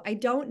know. I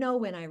don't know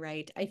when I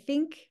write. I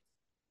think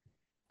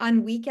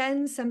on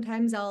weekends,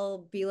 sometimes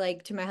I'll be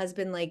like to my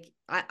husband, like,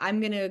 I'm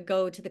going to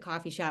go to the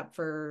coffee shop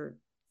for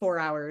 4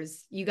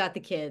 hours. You got the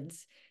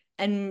kids,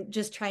 and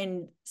just try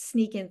and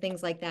sneak in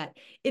things like that.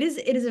 It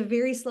is a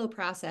very slow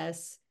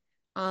process.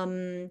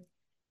 And,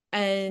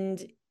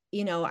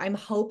 I'm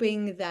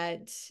hoping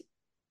that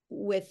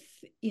with,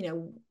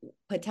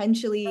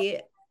 potentially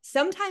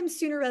sometimes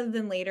sooner rather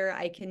than later,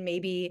 I can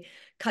maybe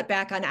cut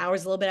back on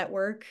hours a little bit at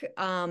work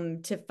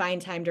to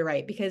find time to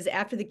write, because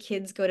after the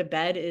kids go to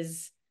bed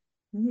is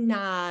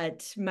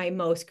not my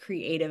most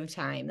creative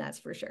time, that's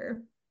for sure.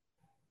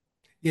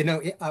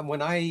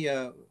 When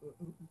I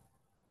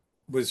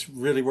was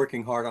really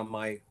working hard on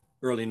my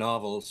early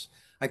novels,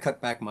 I cut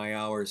back my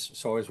hours.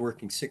 So I was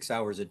working 6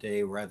 hours a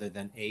day rather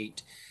than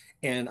 8.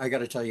 And I got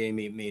to tell you,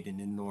 Amy, it made an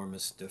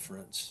enormous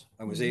difference.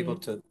 I was able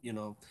to,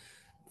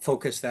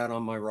 focus that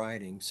on my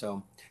writing.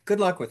 So good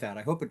luck with that.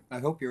 I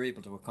hope you're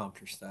able to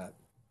accomplish that.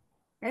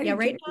 Yeah,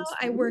 right now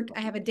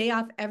I have a day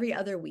off every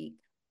other week.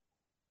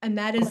 And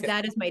that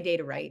is my day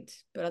to write.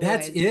 But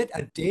otherwise, that's it?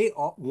 A day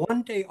off,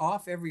 one day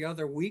off every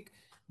other week?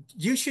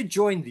 You should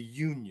join the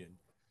union.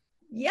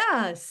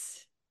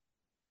 Yes.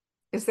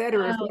 Is that a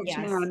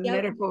reflection on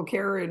medical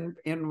care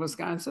in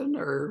Wisconsin,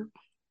 or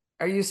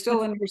are you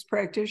still a nurse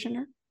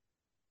practitioner?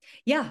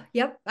 Yeah,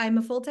 yep. I'm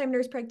a full-time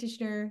nurse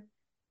practitioner,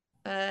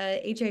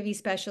 HIV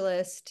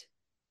specialist.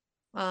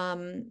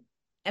 And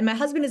my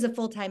husband is a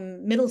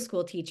full-time middle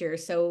school teacher.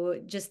 So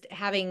just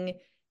having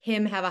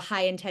him have a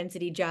high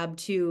intensity job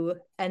too.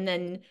 And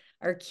then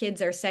our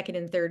kids are second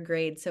and third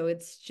grade. So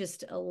it's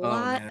just a Oh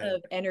lot man.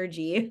 of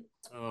energy.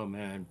 Oh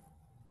man.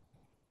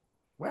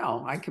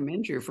 Well, I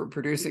commend you for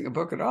producing a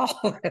book at all.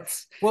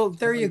 That's Well,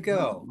 there really you go.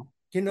 phenomenal.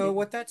 You Yeah. know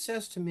what that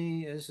says to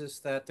me is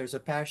that there's a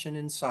passion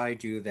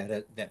inside you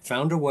that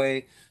found a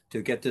way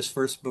to get this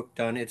first book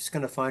done. It's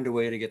going to find a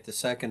way to get the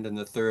second and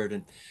the third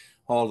and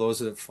all those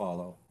that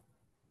follow.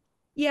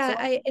 Yeah,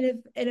 So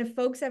and if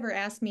folks ever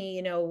ask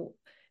me,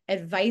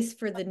 advice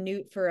for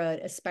an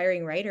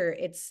aspiring writer,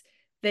 it's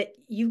that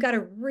you've got to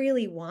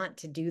really want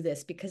to do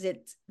this because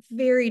it's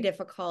very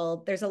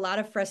difficult. There's a lot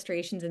of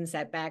frustrations and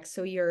setbacks.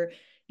 So your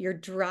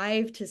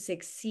drive to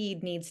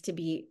succeed needs to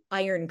be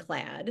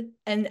ironclad.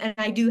 And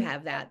I do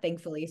have that,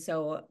 thankfully.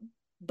 So,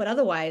 but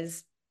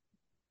otherwise,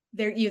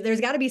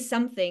 there's got to be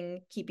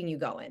something keeping you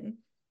going.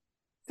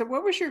 So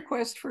what was your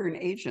quest for an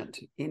agent?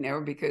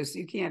 Because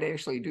you can't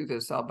actually do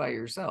this all by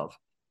yourself.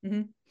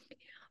 Mm-hmm.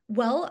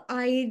 Well,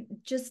 I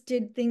just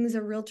did things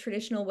a real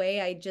traditional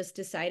way. I just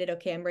decided,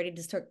 okay, I'm ready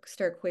to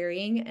start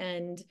querying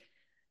and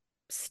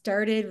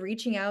started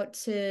reaching out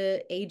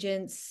to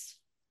agents,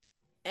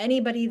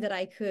 anybody that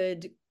I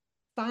could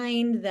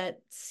find that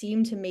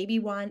seemed to maybe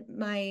want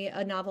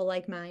a novel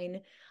like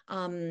mine.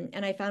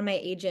 And I found my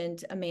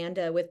agent,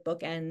 Amanda, with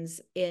Bookends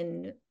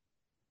in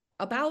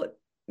about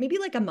maybe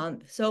like a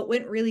month. So it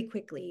went really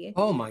quickly.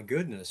 Oh my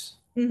goodness.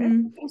 That's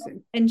Mm-hmm.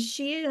 amazing. And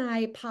she and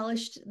I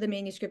polished the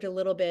manuscript a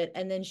little bit,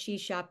 and then she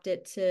shopped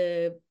it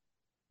to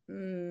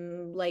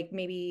like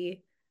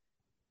maybe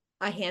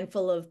a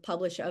handful of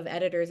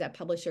editors at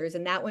publishers,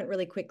 and that went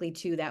really quickly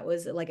too. That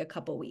was like a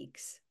couple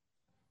weeks.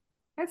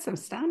 That's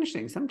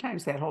astonishing.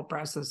 Sometimes that whole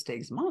process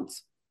takes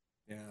months.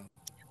 Yeah.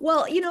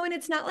 Well, and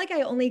it's not like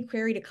I only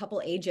queried a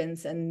couple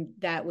agents and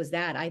that was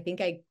that. I think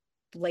I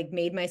like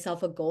made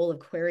myself a goal of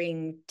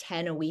querying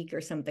 10 a week or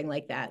something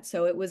like that.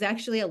 So it was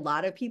actually a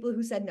lot of people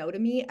who said no to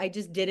me. I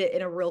just did it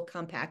in a real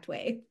compact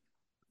way.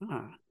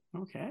 Ah,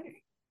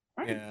 okay.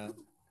 Right. Yeah.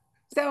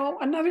 So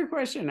another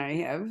question I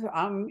have,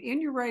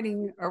 in your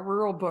writing a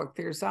rural book,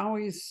 there's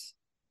always,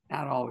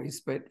 not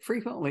always, but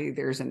frequently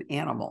there's an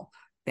animal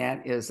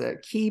that is a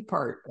key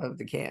part of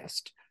the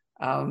cast.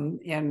 So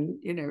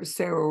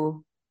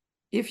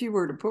if you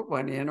were to put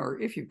one in, or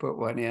if you put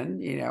one in,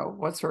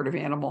 what sort of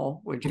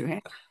animal would you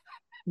have?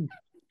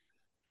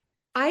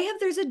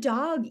 There's a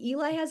dog.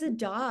 Eli has a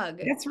dog.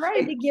 That's He had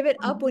right. to give it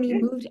up when he Yeah.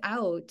 moved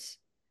out.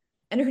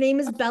 And her name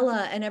is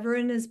Bella, and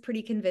everyone is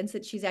pretty convinced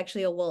that she's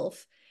actually a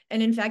wolf.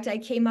 And in fact, I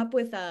came up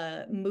with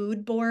a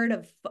mood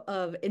board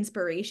of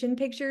inspiration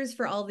pictures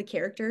for all the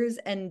characters,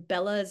 and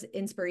Bella's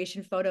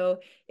inspiration photo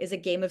is a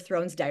Game of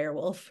Thrones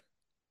direwolf.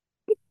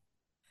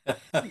 I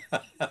mean,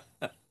 I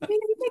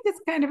think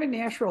it's kind of a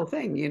natural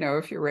thing,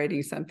 if you're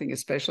writing something,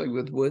 especially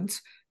with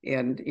woods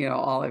and,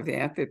 all of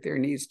that, that there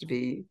needs to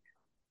be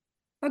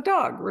a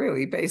dog,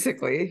 really,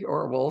 basically,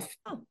 or a wolf.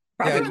 Oh,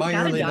 Yeah, Probably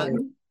everyone's got a dog.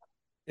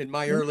 in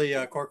my early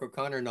Cork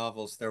O'Connor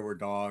novels, there were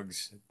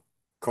dogs.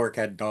 Cork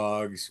had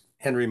dogs.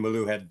 Henry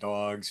Malou had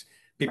dogs.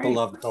 People right.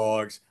 love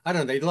dogs. I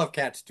don't know. They love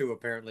cats too,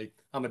 apparently.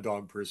 I'm a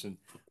dog person.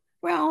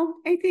 Well,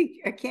 I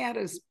think a cat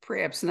is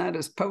perhaps not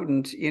as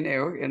potent, in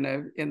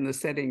the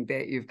setting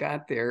that you've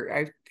got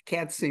there.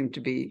 Cats seem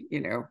to be,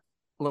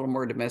 a little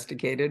more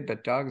domesticated,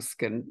 but dogs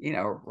can,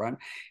 run.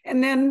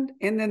 And then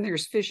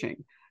there's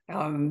fishing.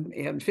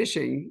 And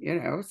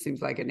fishing,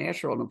 seems like a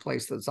natural in a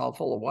place that's all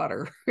full of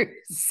water.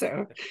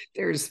 So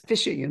there's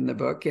fishing in the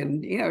book.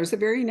 And, it's a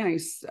very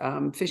nice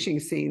fishing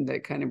scene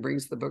that kind of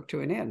brings the book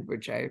to an end,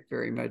 which I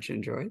very much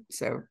enjoyed.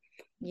 So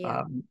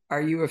Yeah.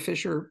 are you a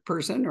fisher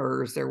person,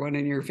 or is there one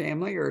in your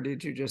family, or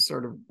did you just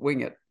sort of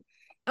wing it?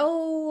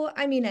 Oh,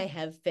 I mean, I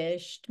have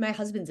fished. My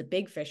husband's a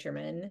big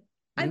fisherman.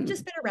 I've Mm.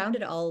 just been around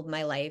it all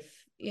my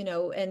life,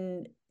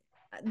 and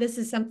this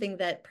is something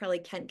that probably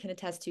Kent can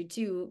attest to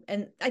too.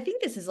 And I think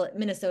this is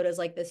Minnesota's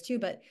like this too,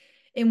 but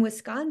in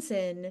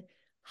Wisconsin,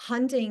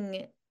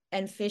 hunting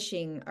and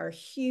fishing are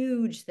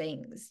huge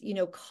things,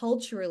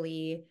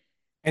 culturally,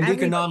 And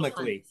everybody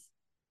economically. hunts.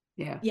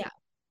 Yeah. Yeah.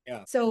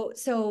 Yeah. So,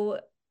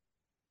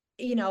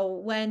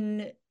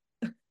 when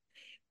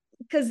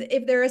because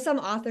if there are some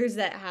authors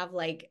that have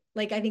like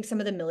I think some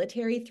of the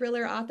military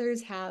thriller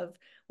authors have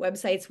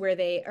websites where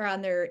they are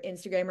on their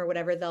Instagram or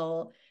whatever,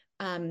 they'll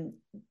um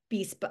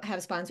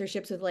have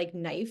sponsorships with like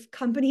knife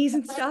companies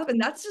and stuff, and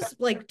that's just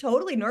like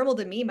totally normal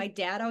to me. My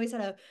dad always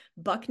had a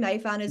buck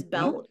knife on his Mhm.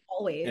 belt, Yeah.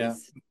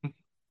 always.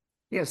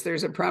 Yes,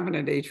 there's a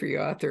prominent A-tree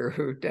author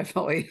who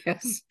definitely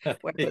has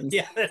weapons as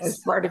Yes.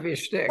 part of his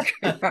shtick.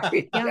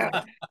 Right? Yeah.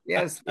 Yeah.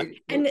 Yes,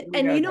 we And know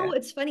that.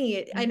 it's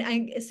funny, and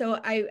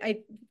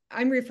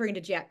I'm referring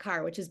to Jack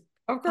Carr, which is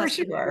Of course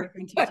possibly you what you're are.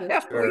 referring to too.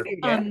 We Sure. knew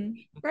that.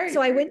 Right.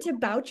 So I went to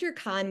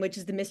BoucherCon, which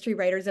is the Mystery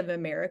Writers of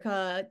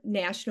America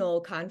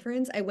national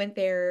conference. I went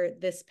there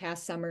this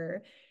past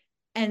summer,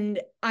 and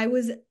I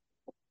was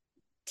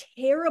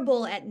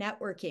terrible at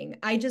networking.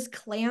 I just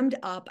clammed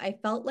up. I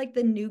felt like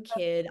the new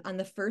kid on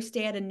the first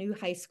day at a new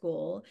high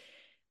school.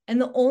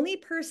 And the only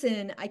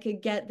person I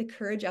could get the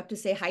courage up to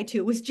say hi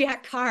to was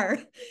Jack Carr.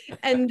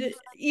 And,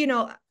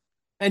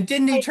 And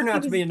didn't he Like, turn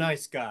out to be a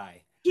nice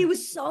guy? he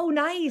was so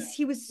nice.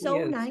 He was He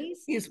so is.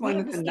 nice. He's We one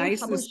have of the the same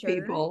nicest publisher.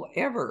 people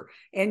ever.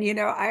 And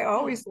I Yeah.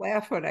 always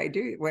laugh when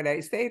I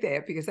say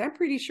that, because I'm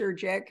pretty sure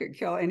Jack could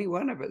kill any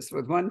one of us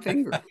with one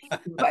finger.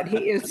 But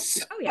he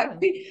is, Oh yeah.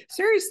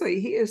 seriously,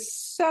 he is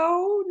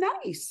so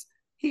nice.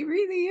 He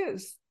really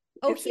is.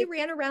 Oh, he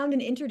ran around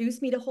and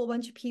introduced me to a whole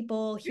bunch of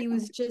people. He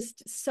was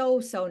just so,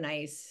 so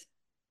nice.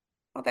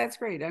 Well, that's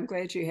great. I'm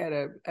glad you had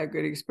a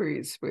good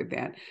experience with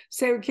that.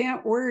 So,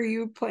 Kent, where are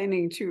you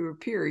planning to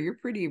appear? You're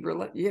pretty,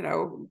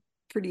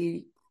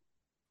 pretty,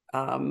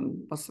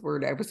 what's the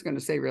word? I was going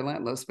to say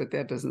relentless, but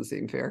that doesn't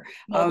seem fair.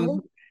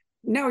 Mobile.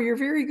 No, you're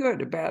very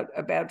good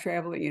about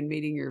traveling and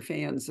meeting your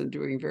fans and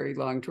doing very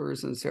long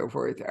tours and so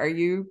forth. Are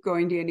you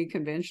going to any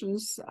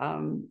conventions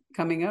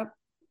coming up?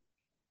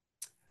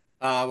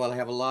 Well, I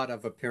have a lot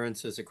of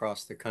appearances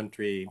across the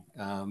country,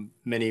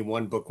 many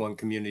one book, one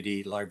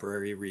community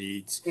library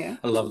reads. Yeah.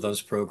 I love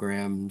those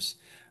programs.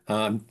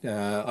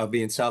 I'll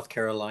be in South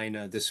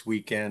Carolina this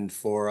weekend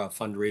for a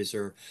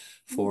fundraiser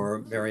for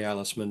Mary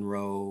Alice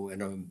Monroe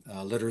and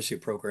a literacy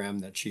program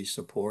that she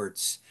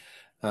supports.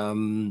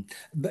 I'll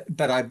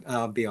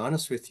be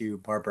honest with you,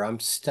 Barbara, I'm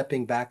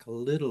stepping back a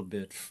little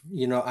bit.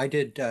 I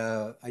did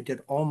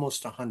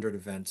almost 100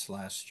 events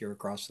last year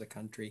across the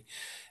country,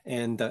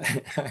 and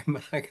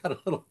I got a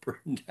little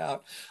burned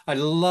out. I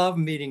love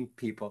meeting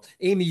people.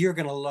 Amy, you're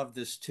going to love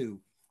this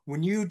too.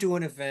 When you do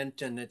an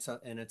event and it's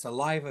a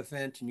live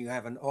event and you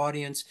have an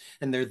audience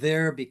and they're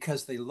there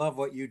because they love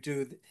what you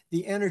do,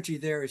 the energy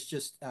there is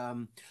just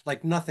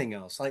like nothing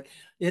else. Like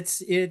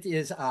it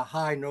is a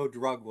high no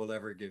drug will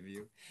ever give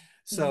you.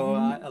 So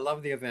I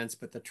love the events,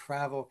 but the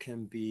travel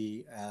can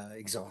be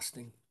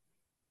exhausting.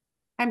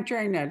 I'm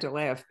trying not to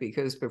laugh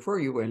because before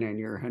you went on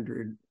your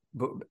 100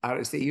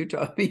 Odyssey, you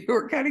told me you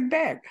were cutting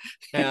back.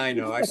 Yeah, I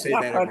know. I say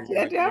that every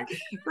year, I think.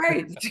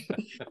 Right.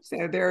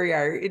 So there we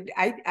are.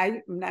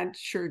 I'm not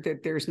sure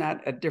that there's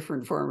not a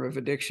different form of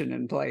addiction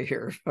in play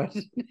here, but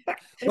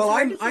Well,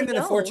 Hard to I'm say in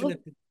a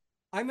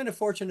no.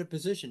 fortunate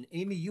position.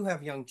 Amy, you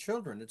have young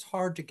children. It's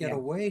hard to get yeah.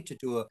 away to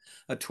do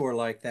a tour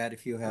like that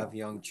if you have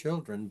young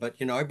children. But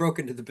I broke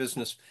into the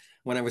business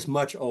when I was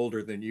much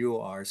older than you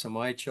are. So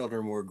my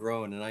children were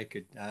grown and I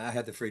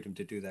had the freedom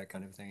to do that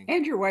kind of thing.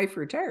 And your wife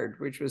retired,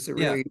 which was a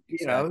Yeah, really,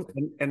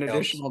 exactly. an Helps.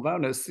 additional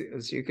bonus,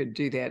 as you could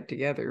do that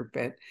together.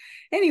 But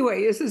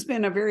anyway, this has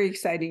been a very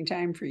exciting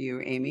time for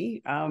you,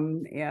 Amy.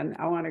 And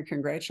I want to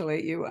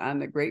congratulate you on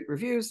the great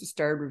reviews, a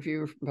starred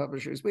review from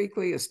Publishers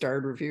Weekly, a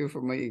starred review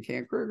from William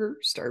Kent Krueger,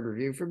 starred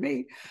review from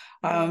me,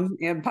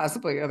 and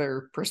possibly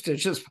other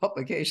prestigious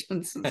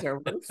publications and so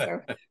forth.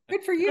 So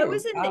good for you. It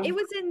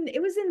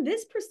was in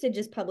this prestigious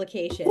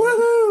publication.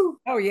 Woohoo!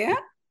 Oh yeah?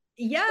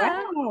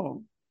 Yeah.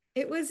 Wow.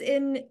 It was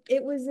in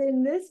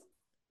this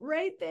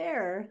right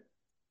there.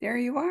 There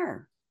you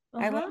are.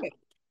 I love Uh-huh. it.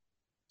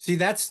 See,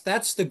 that's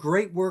the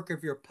great work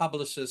of your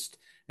publicist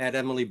at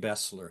Emily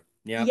Bessler.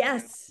 Yeah,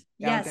 Yes.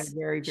 Yeah, that's Yes.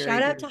 very, very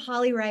Shout out good. to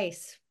Holly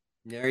Rice.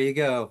 there you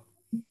go.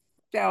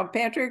 Now,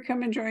 Patrick,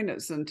 come and join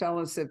us and tell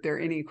us if there are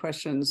any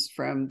questions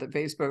from the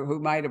Facebook who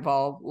might have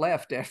all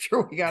left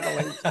after we got a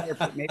late start,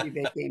 but maybe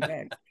they came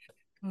back.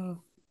 Oh,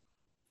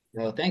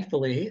 Well,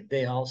 thankfully,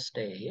 they all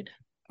stayed.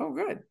 oh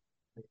good.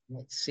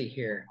 Let's see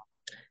here.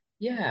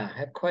 Yeah, I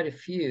have quite a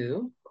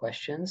few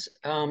questions.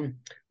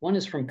 One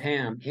is from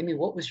Pam. Amy,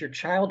 what was your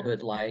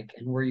childhood like,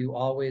 and were you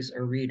always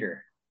a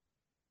reader?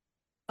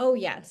 Oh,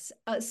 yes.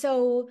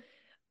 So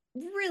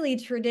really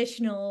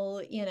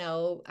traditional,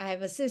 I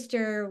have a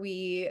sister.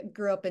 We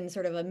grew up in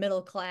sort of a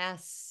middle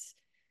class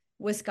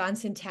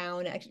Wisconsin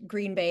town,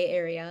 Green Bay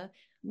area.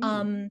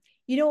 Mm.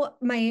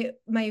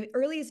 My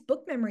earliest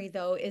book memory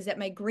though is that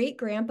my great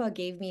grandpa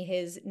gave me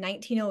his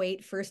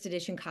 1908 first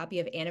edition copy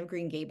of Anne of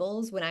Green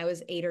Gables when I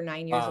was 8 or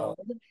 9 years Wow.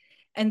 old.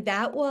 And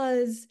that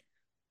was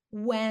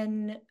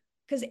when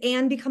because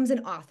Anne becomes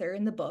an author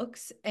in the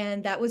books.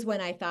 And that was when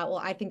I thought, well,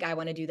 I think I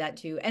want to do that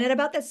too. And at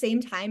about the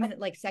same time, in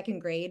like second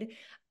grade,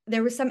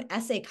 there was some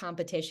essay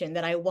competition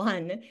that I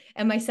won.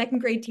 And my second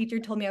grade teacher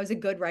told me I was a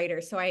good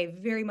writer. So I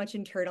very much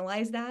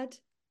internalized that.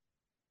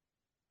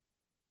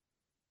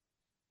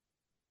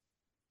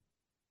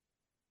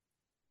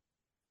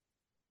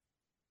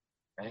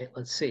 Right,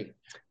 let's see.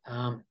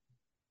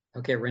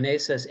 Okay, Renee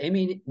says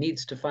Amy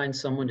needs to find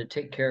someone to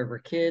take care of her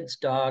kids,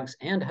 dogs,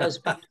 and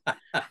husband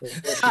before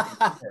she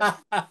can do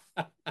that.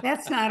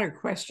 That's not a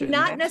question.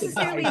 Not That's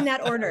necessarily in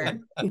that order.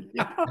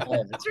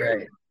 Oh, that's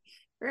right.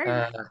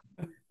 Right.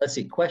 Let's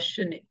see.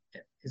 Question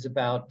is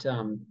about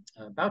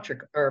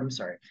your, or I'm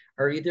sorry,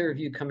 are either of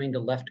you coming to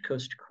Left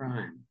Coast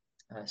Crime?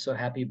 So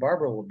happy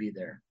Barbara will be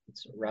there.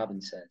 That's what Robin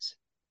says.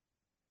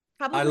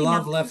 I Probably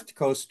love not. Left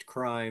Coast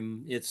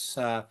Crime.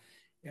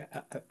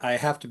 I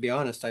have to be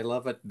honest, I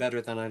love it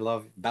better than I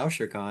love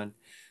Bouchercon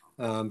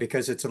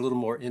because it's a little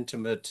more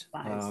intimate.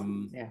 Lies.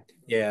 Yeah.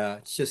 Yeah,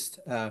 it's just,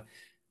 but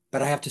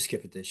I have to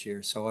skip it this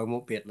year, so I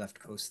won't be at Left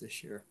Coast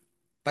this year.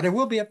 But I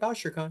will be at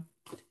Bouchercon.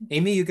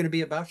 Amy, you going to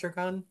be at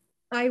Bouchercon?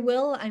 I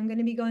will. I'm going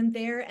to be going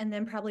there and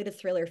then probably to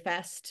Thriller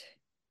Fest.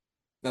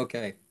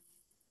 Okay.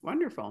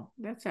 Wonderful.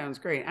 That sounds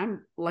great.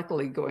 I'm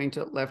luckily going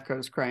to Left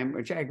Coast Crime,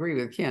 which I agree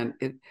with Ken.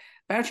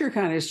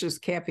 VoucherCon is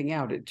just capping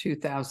out at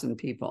 2,000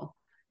 people,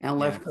 and Yeah.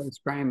 Left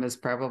Coast Crime is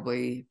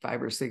probably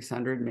 500 or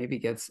 600, maybe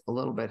gets a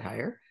little bit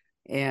higher.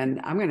 And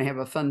I'm going to have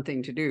a fun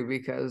thing to do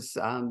because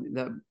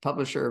the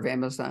publisher of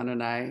Amazon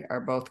and I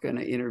are both going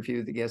to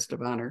interview the guest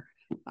of honor,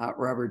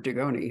 Robert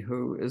Dugoni,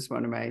 who is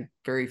one of my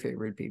very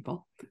favorite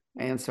people.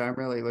 And so I'm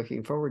really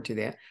looking forward to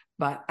that.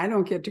 But I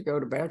don't get to go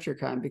to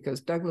VoucherCon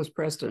because Douglas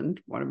Preston,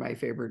 one of my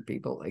favorite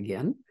people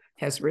again,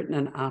 has written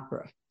an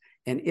opera.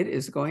 And it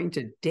is going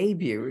to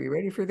debut, are you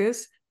ready for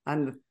this?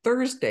 On the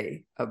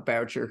Thursday of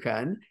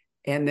VoucherCon.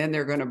 And then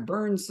they're going to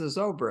burn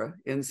Zozobra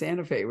in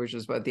Santa Fe, which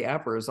is what the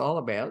opera is all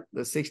about,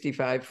 the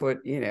 65-foot,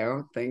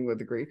 thing with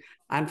the Greek,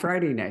 on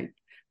Friday night,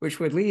 which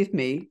would leave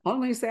me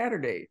only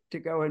Saturday to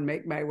go and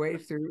make my way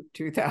through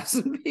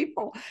 2,000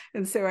 people.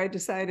 And so I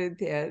decided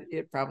that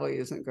it probably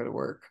isn't going to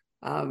work.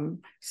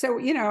 So,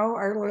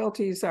 our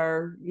loyalties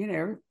are,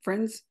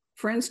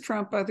 friends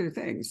trump other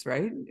things,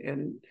 right?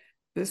 In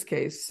this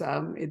case,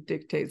 it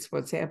dictates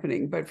what's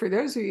happening. But for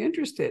those of you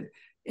interested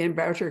in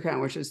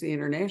VoucherCon, which is the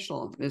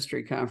International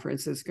Mystery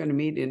Conference, it's going to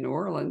meet in New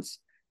Orleans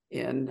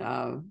in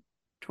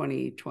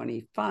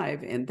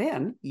 2025. And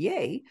then,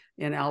 yay,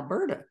 in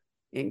Alberta,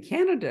 in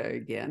Canada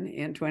again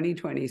in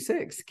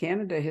 2026.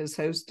 Canada has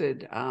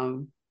hosted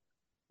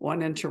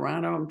one in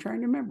Toronto. I'm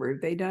trying to remember.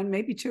 Have they done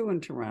maybe 2 in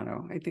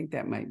Toronto? I think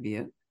that might be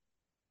it.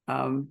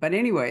 But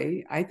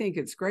anyway, I think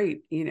it's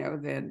great,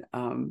 that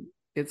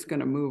it's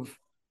going to move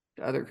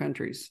to other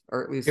countries,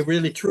 or at least it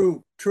really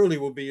truly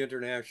will be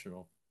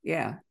international.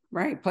 Yeah,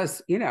 right.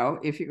 Plus,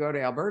 if you go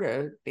to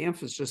Alberta,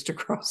 Banff is just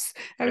across.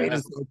 I mean,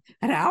 it's like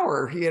an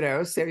hour,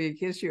 so it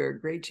gives you a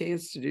great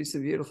chance to do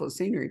some beautiful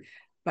scenery.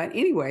 But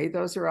anyway,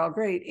 those are all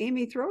great.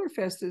 Amy, Thriller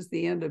Fest is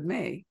the end of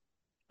May.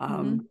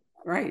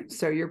 Right.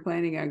 So you're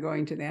planning on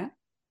going to that?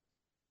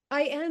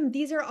 I am.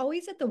 These are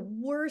always at the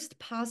worst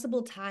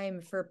possible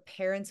time for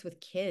parents with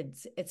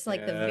kids. It's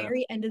like the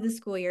very end of the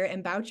school year,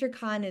 and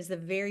VoucherCon is the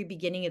very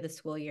beginning of the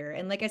school year.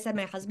 And like I said,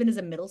 my husband is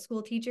a middle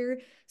school teacher.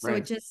 So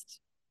Right.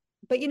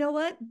 But you know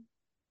what?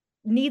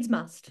 Needs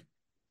must.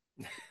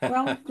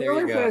 Well, There you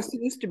Thriller go. Fest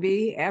used to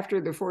be after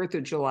the 4th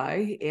of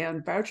July,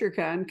 and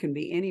VoucherCon can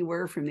be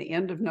anywhere from the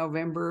end of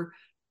November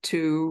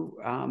to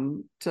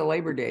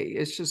Labor Day.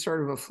 It's just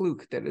sort of a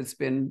fluke that it's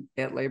been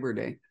at Labor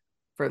Day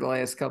for the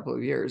last couple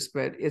of years,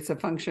 but it's a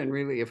function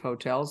really of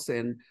hotels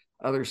and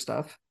other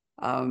stuff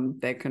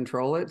that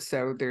control it.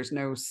 So there's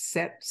no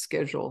set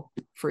schedule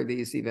for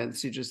these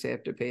events. You just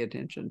have to pay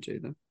attention to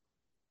them.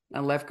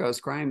 And Left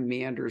Coast Crime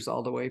meanders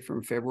all the way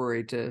from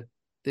February to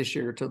this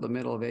year till the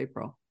middle of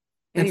April.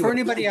 And Anyway, for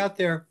anybody out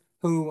there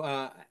who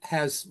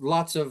has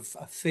lots of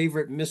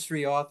favorite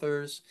mystery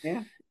authors,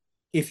 yeah,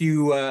 if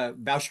you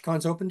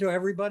VoucherCon's open to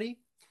everybody,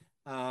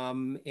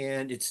 and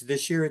it's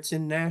this year, it's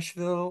in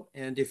Nashville,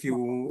 and if you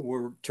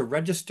were to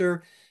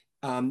register,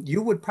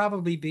 you would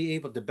probably be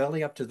able to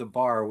belly up to the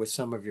bar with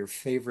some of your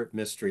favorite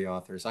mystery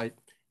authors. I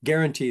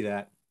guarantee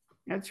that.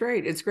 that's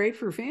right. It's great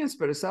for fans,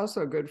 but it's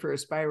also good for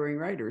aspiring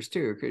writers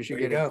too, because you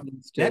There get you a go.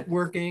 chance to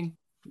Networking.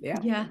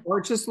 yeah,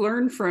 or just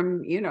learn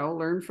from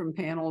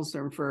panels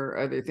and for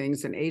other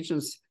things. And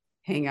agents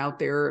hang out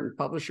there, and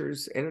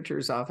publishers,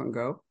 editors often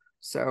go.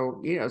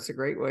 So it's a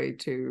great way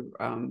to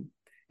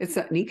it's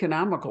an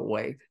economical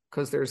way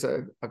because there's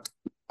a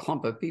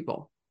clump of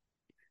people.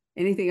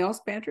 Anything else,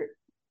 Patrick?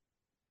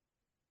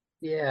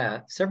 Yeah,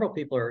 several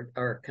people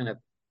are kind of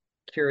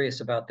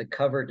curious about the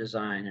cover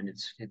design, and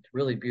it's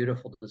really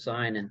beautiful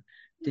design. And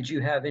did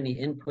you have any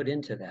input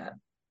into that?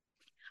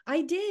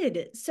 I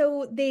did.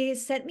 So they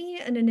sent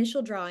me an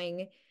initial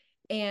drawing,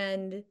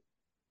 and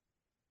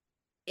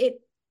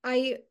it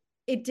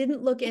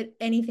didn't look at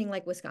anything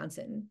like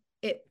Wisconsin.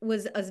 It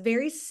was a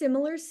very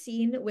similar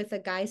scene with a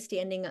guy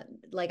standing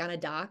like on a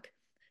dock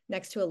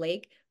next to a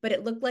lake, but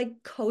it looked like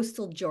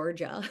coastal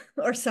Georgia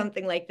or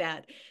something like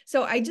that.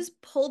 So I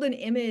just pulled an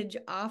image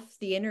off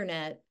the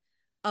internet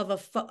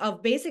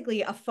of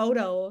basically a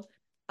photo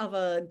of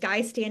a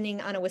guy standing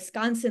on a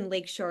Wisconsin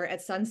lakeshore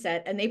at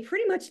sunset, and they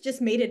pretty much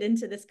just made it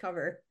into this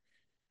cover.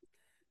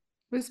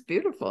 It was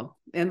beautiful,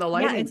 and the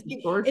lighting is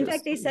gorgeous. In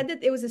fact, they said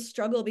that it was a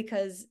struggle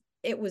because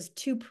it was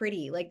too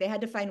pretty. Like they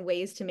had to find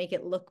ways to make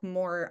it look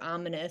more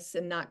ominous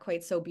and not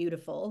quite so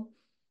beautiful.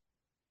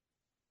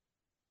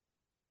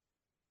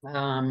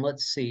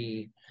 Let's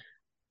see.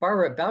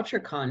 Barbara,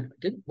 VoucherCon,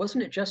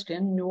 wasn't it just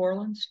in New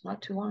Orleans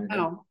not too long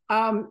ago?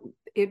 No,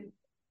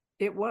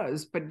 it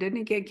was, but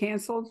didn't it get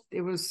canceled?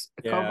 It was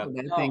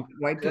COVID, I think,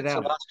 wiped it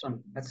out.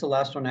 That's the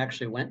last one I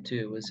actually went to.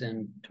 It was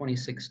in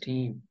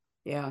 2016.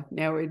 Yeah,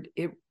 now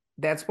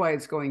that's why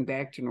it's going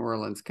back to New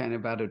Orleans, kind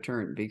of out of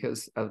turn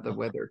because of the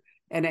weather.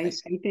 And I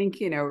think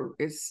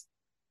it's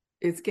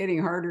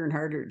getting harder and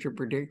harder to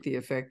predict the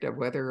effect of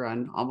weather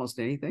on almost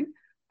anything.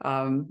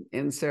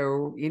 And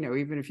so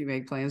even if you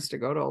make plans to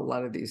go to a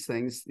lot of these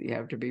things, you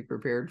have to be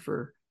prepared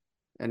for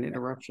an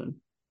interruption.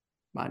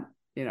 But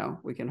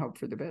we can hope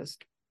for the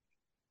best.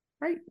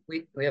 Right.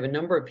 We have a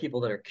number of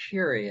people that are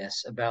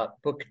curious about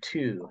book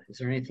 2. Is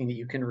there anything that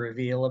you can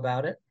reveal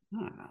about it?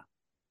 Ah.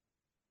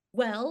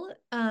 Well,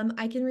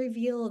 I can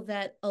reveal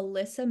that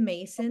Alyssa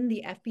Mason,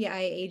 the FBI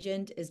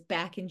agent, is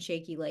back in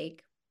Shaky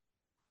Lake.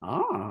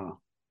 Oh.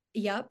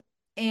 Yep.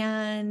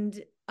 And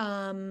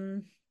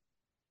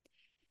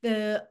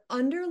the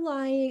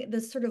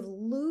sort of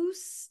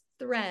loose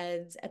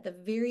threads at the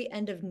very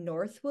end of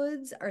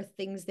Northwoods are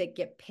things that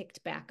get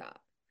picked back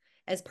up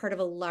as part of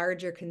a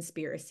larger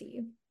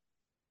conspiracy.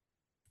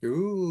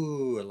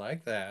 Ooh, I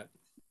like that.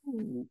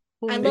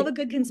 I love a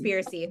good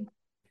conspiracy.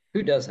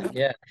 Who doesn't?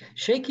 Yeah.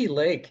 Shaky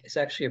Lake is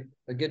actually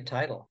a good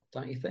title,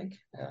 don't you think?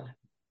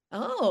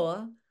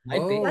 Oh,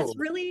 Might be. that's Oh,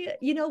 really,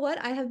 you know what?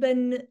 I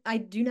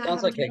do not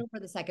Sounds have a like title for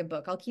the second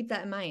book. I'll keep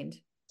that in mind.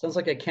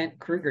 a Kent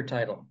Krueger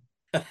title.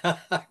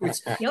 I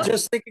was Yep.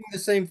 just thinking the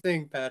same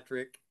thing,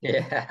 Patrick.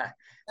 Yeah.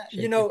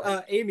 You Shaky know,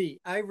 Lake. Amy,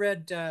 I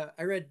read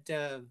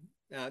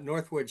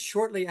Northwood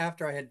shortly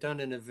after I had done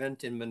an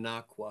event in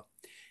Minocqua.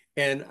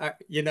 And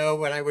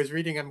when I was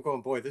reading, I'm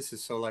going, boy, this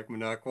is so like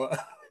Minocqua.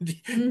 Did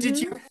Hmm.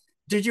 you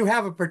did you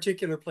have a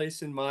particular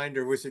place in mind,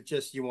 or was it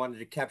just you wanted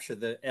to capture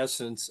the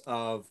essence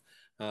of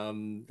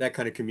that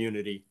kind of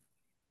community?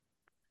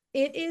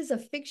 It is a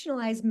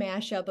fictionalized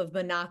mashup of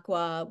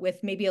Minocqua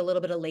with maybe a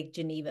little bit of Lake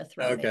Geneva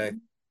thrown Okay.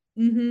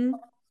 in. Hmm.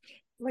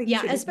 Lake Yeah,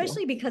 Geneva.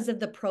 especially because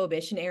of the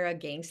Prohibition era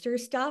gangster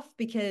stuff,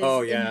 because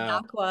Oh in yeah.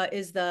 Minocqua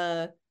is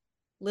the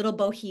little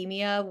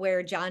Bohemia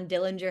where John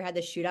Dillinger had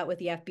the shootout with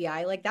the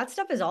FBI. Like that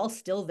stuff is all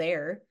still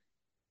there.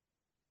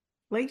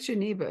 Lake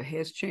Geneva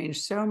has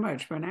changed so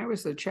much. When I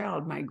was a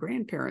child, my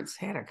grandparents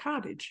had a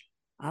cottage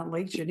on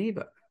Lake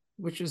Geneva,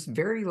 which was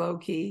very low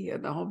key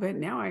and the whole bit.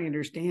 Now I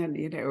understand,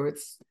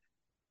 it's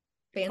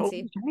totally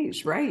Fancy.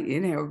 changed, right?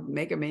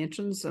 Mega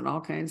mansions and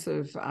all kinds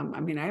of. I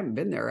mean, I haven't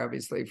been there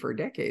obviously for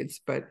decades,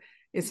 but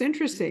it's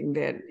interesting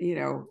that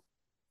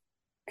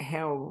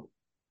how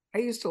I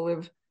used to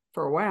live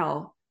for a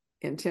while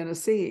in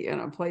Tennessee in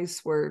a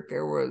place where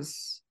it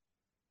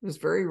was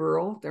very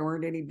rural. There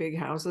weren't any big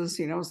houses.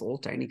 It was a little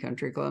tiny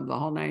country club, the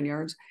whole 9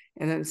 yards.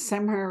 And then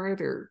somehow or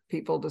other,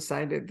 people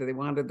decided that they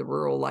wanted the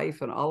rural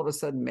life, and all of a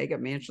sudden, mega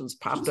mansions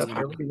popped up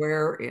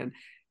everywhere, and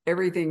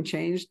everything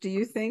changed. Do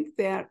you think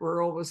that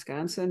rural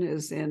Wisconsin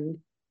is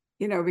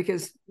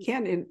because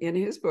Ken in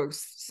his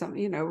books,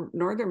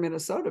 northern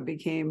Minnesota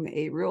became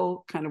a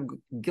real kind of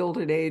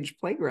Gilded Age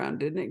playground,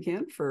 didn't it,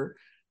 Ken, for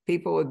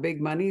people with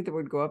big money that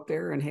would go up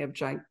there and have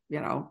giant,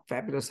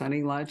 fabulous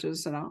hunting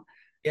lodges and all?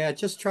 Yeah,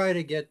 just try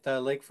to get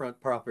lakefront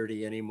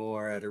property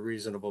anymore at a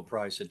reasonable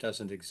price. It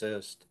doesn't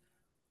exist.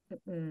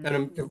 Mm.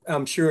 And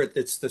I'm sure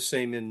it's the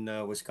same in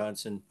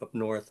Wisconsin up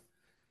north.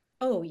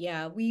 Oh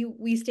yeah,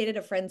 we stayed at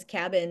a friend's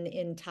cabin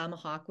in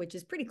Tomahawk, which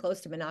is pretty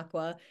close to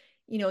Minocqua.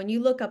 And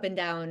you look up and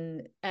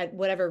down at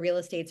whatever real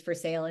estate's for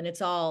sale, and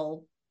it's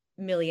all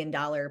 $1 million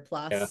Yeah,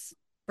 plus yeah.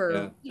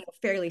 for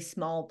fairly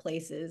small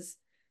places.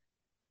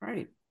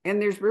 Right. And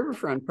there's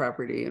riverfront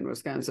property in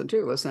Wisconsin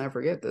too. Let's not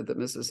forget that the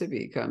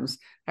Mississippi comes.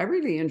 I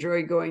really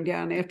enjoyed going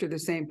down after the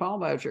St. Paul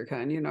voucher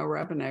con.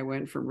 Rob and I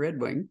went from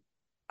Red Wing,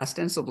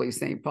 ostensibly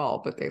St.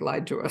 Paul, but they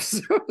lied to us.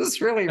 It was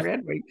really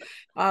Red Wing,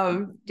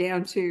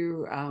 down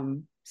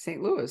to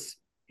St. Louis.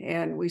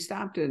 And we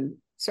stopped in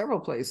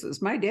several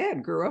places. My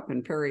dad grew up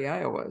in Perry,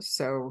 Iowa.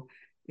 So,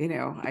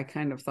 I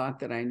kind of thought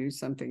that I knew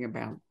something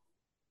about,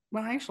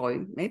 well,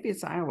 actually, maybe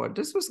it's Iowa.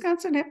 Does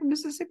Wisconsin have a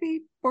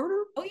Mississippi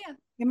border? Oh yeah,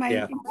 It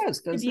Yeah.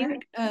 does, doesn't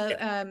it? Dubuque.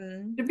 Yeah.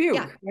 Yeah.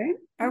 Dubuque, right?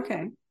 Mhm.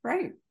 Okay,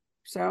 right.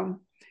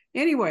 So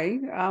anyway,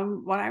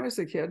 when I was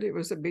a kid, it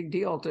was a big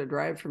deal to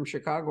drive from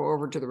Chicago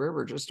over to the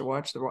river just to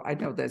watch I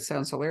know that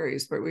sounds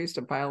hilarious, but we used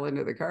to pile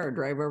into the car and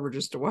drive over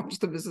just to watch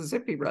the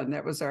Mississippi run.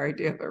 That was our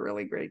idea of a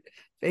really great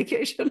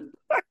vacation.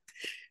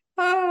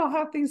 Oh,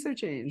 how things have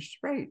changed.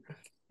 Right.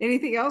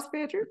 Anything else,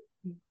 Patrick?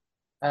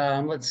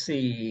 Let's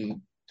see.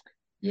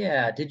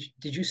 Yeah. Did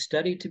you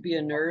study to be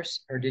a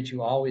nurse, or did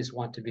you always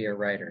want to be a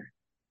writer?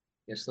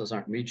 Guess those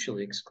aren't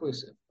mutually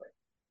exclusive.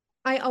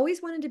 I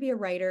always wanted to be a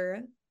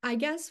writer. I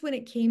guess when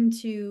it came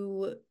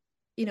to,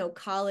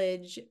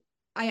 college,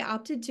 I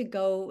opted to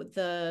go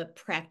the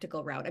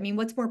practical route. I mean,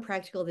 what's more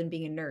practical than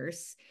being a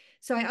nurse?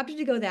 So I opted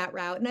to go that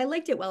route and I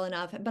liked it well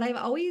enough, but I've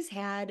always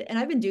had, and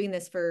I've been doing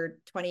this for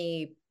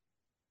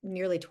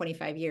nearly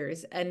 25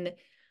 years, and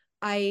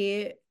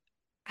I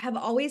have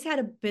always had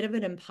a bit of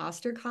an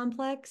imposter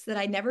complex that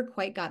I never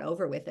quite got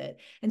over with it.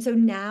 And so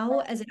now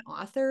as an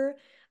author,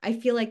 I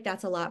feel like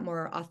that's a lot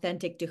more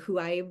authentic to who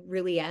I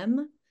really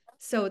am.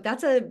 So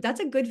that's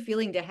a good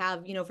feeling to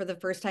have, for the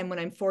first time when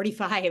I'm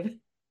 45.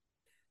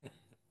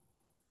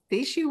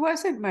 See, she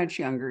wasn't much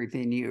younger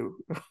than you.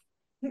 How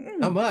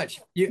Mm-mm.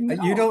 much? You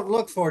No, don't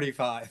look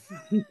 45.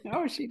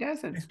 no, she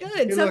doesn't.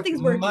 Good. You look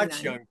Something's working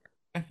much then.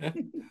 younger.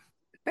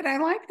 But I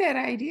like that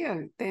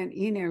idea that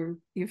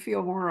you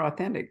feel more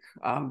authentic.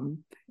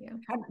 Yeah.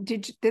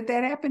 Did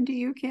that happen to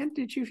you, Kent?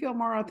 Did you feel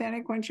more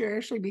authentic once you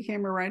actually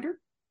became a writer?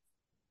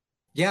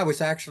 Yeah, I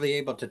was actually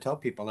able to tell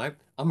people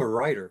I'm a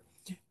writer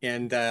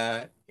and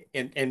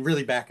and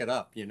really back it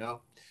up.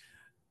 Well,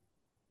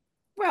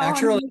 I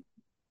Actually,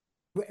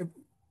 mean,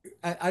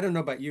 I don't know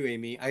about you,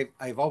 Amy.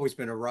 I've always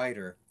been a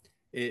writer.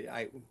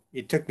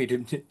 it took me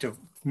to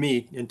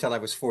me until I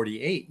was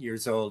 48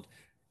 years old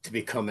to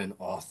become an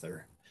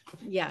author.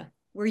 Yeah,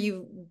 where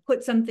you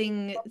put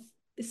something,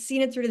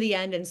 seen it through to the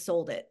end and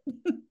sold it.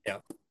 Yeah.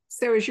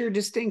 So is your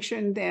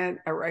distinction that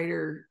a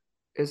writer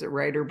is a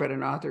writer, but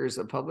an author is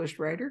a published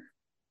writer?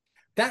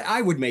 That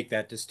I would make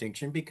that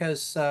distinction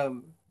because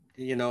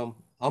you know,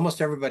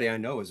 almost everybody I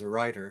know is a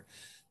writer.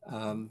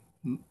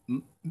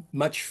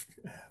 Much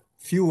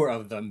fewer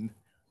of them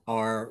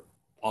are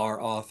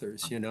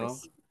authors, you know.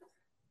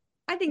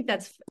 I think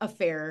that's a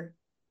fair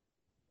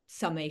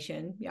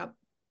summation. Yep.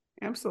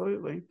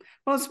 Absolutely.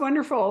 Well, it's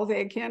wonderful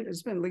that Kent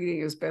has been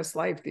leading his best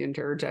life the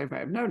entire time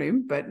I've known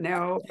him, but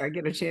now I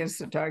get a chance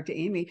to talk to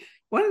Amy.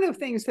 One of the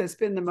things that's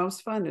been the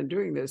most fun in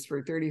doing this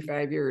for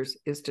 35 years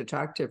is to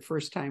talk to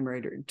first-time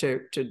writer,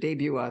 to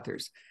debut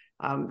authors.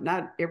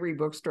 Not every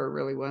bookstore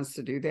really wants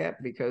to do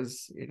that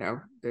because, you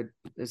know,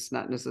 it's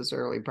not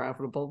necessarily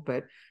profitable,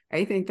 but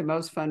I think the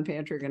most fun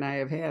Patrick and I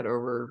have had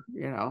over,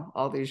 you know,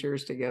 all these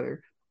years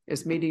together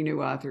is meeting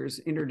new authors,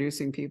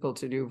 introducing people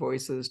to new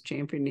voices,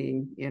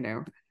 championing, you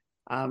know,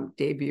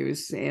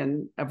 debuts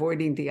and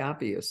avoiding the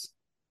obvious.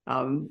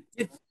 And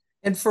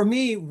for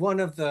me, one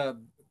of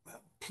the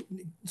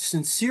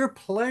sincere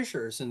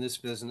pleasures in this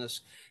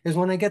business is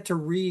when I get to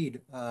read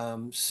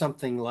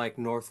something like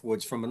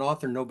Northwoods from an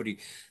author nobody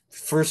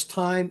first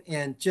time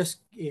and just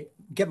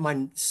get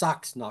my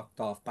socks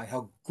knocked off by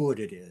how good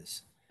it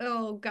is.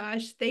 Oh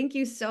gosh, thank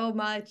you so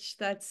much.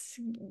 That's,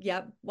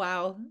 yep,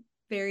 wow.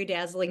 Very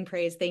dazzling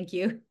praise. Thank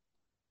you.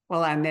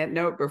 Well, on that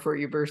note, before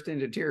you burst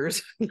into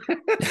tears,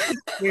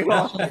 we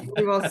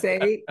will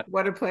say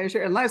what a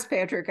pleasure. Unless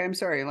Patrick, I'm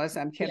sorry, unless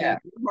I'm kidding. Yeah.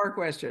 More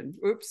question.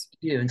 Oops.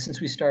 Yeah, and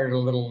since we started a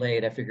little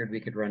late, I figured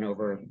we could run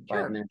over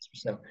Sure. 5 minutes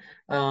or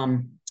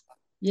so.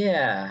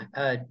 Yeah.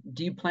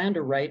 Do you plan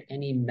to write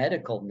any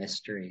medical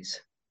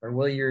mysteries, or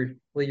will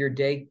your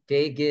day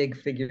gig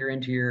figure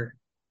into your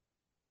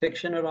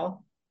fiction at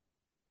all?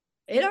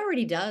 It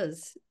already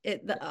does.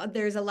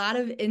 There's a lot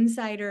of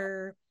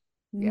insider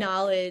Yeah.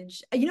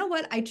 knowledge. You know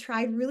what? I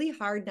tried really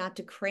hard not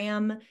to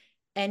cram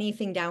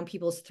anything down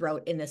people's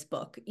throat in this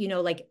book, you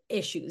know, like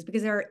issues,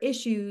 because there are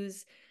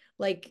issues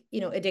like,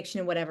 you know, addiction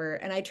and whatever.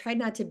 And I tried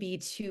not to be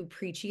too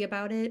preachy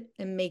about it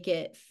and make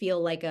it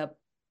feel like a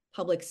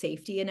public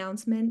safety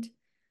announcement.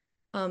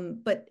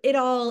 But it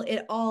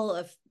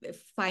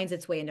finds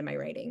its way into my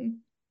writing.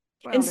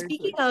 Well, And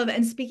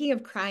there's speaking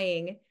of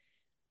crying,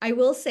 I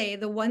will say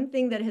the one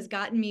thing that has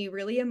gotten me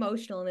really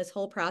emotional in this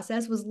whole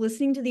process was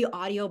listening to the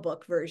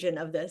audiobook version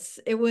of this.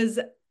 I was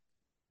I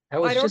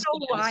don't just know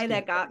going to why ask you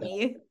that about got that.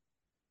 me.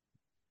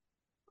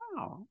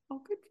 wow.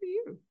 Oh, good for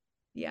you.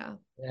 Yeah.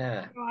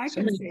 Yeah. Well, I So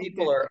can many say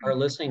people that are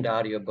listening to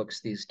audiobooks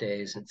these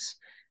days. It's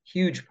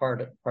huge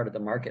part of the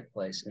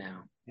marketplace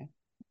now. yeah,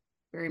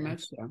 very Yeah.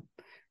 much so.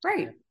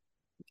 Right.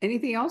 Yeah.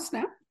 Anything else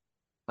now?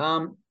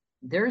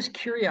 There's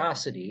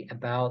curiosity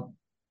about,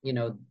 you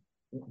know,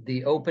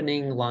 the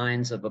opening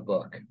lines of a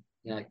book,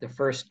 you know, like the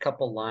first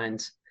couple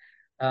lines.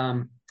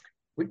 Um,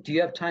 do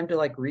you have time to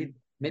like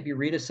maybe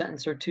read a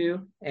sentence or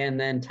two and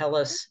then tell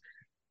us,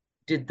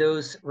 did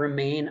those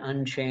remain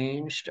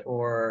unchanged,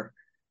 or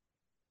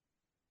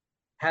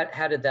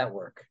how did that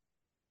work?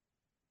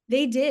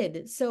 They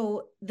did.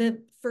 So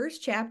the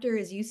first chapter,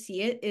 as you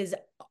see it, is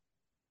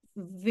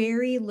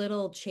very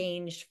little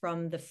changed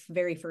from the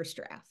very first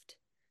draft.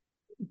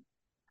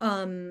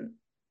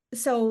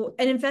 So,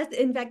 and in fact,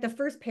 the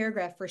first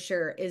paragraph for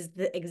sure is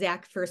the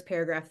exact first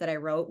paragraph that I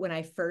wrote when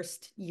I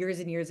first years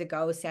and years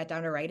ago sat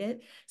down to write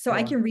it. So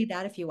I can read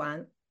that if you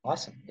want.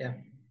 Awesome. Yeah.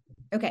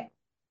 Okay.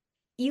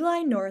 Eli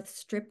North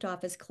stripped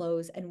off his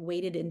clothes and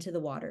waded into the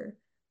water.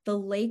 The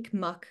lake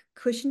muck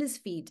cushioned his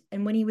feet,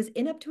 and when he was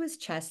in up to his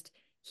chest,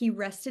 he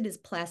rested his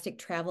plastic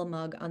travel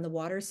mug on the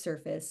water's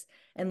surface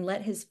and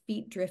let his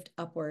feet drift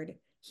upward.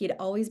 He had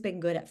always been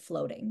good at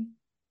floating.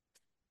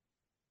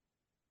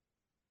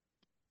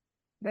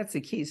 That's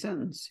a key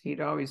sentence. He'd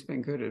always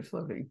been good at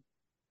floating.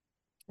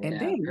 And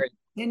Yeah.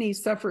 then he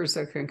suffers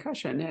a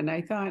concussion. And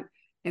I thought,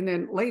 and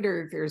then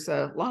later there's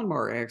a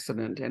lawnmower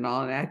accident and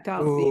all. And I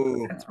thought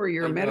Ooh, that's where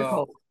your I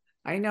know.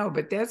 I know,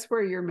 but that's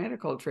where your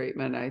medical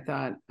treatment, I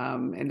thought,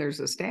 and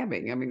there's a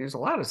stabbing. I mean, there's a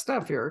lot of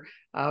stuff here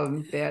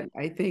that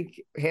I think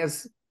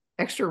has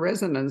extra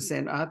resonance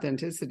and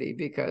authenticity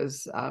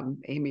because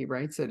Amy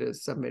writes it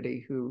as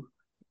somebody who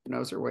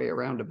knows her way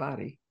around a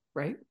body,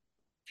 right?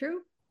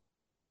 True.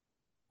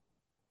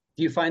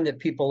 Do you find that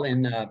people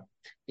in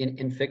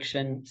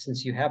fiction,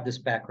 since you have this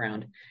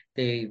background,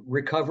 they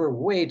recover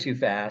way too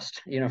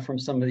fast, you know, from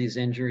some of these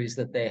injuries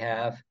that they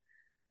have?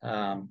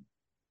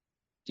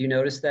 Do you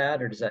notice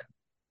that, or does that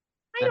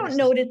I not don't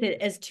necessarily? notice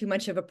it as too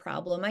much of a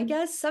problem. I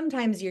guess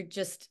sometimes you're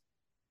just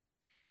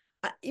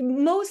I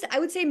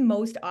would say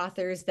most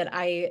authors that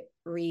I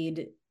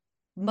read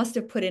must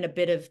have put in a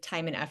bit of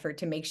time and effort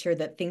to make sure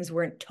that things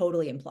weren't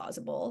totally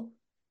implausible.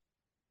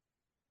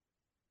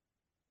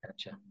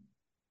 Gotcha.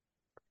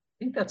 I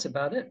think that's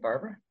about it,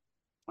 Barbara.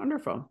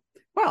 Wonderful.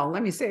 Well,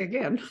 let me say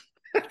again,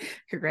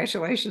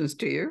 Congratulations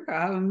to you.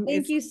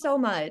 Thank you so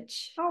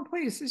much. Oh,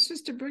 please. It's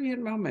just a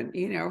brilliant moment,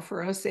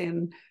 for us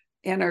and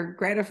a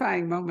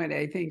gratifying moment,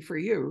 I think, for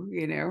you,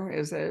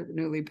 as a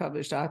newly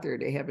published author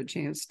to have a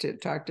chance to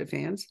talk to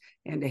fans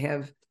and to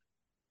have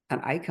an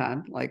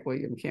icon like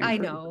William Kent I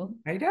Krueger. know.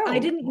 I know. I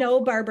didn't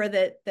know, Barbara,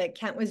 that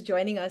Kent was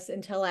joining us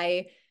until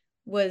I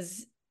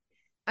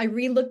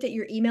re-looked at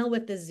your email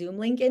with the Zoom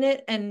link in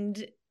it,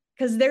 and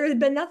because there had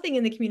been nothing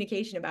in the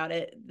communication about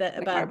it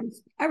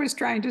I was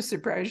trying to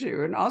surprise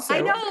you, and also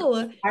I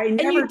know, I and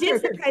never you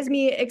did took surprise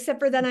me, except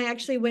for then I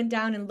actually went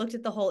down and looked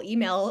at the whole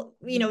email,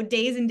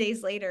 days and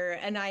days later,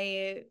 and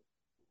I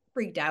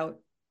freaked out.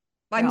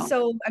 I'm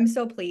so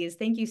pleased.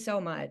 Thank you so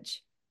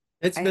much.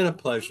 It's been a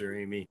pleasure,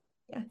 Amy.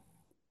 Yeah.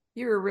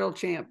 You're a real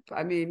champ.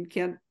 I mean,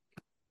 Kent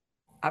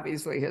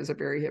obviously has a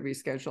very heavy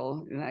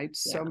schedule, and I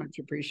so much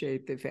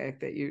appreciate the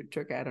fact that you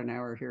took out an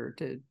hour here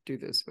to do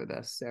this with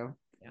us. So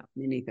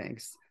many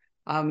thanks.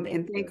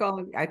 And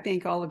I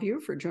thank all of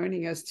you for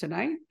joining us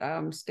tonight.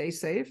 Stay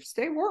safe,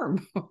 stay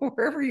warm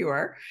wherever you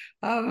are.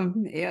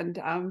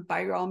 And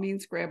by all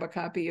means, grab a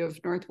copy of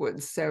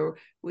Northwoods. So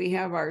we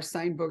have our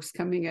signed books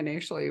coming, and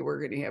actually we're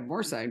going to have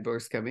more signed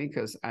books coming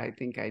because I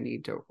think I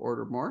need to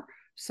order more.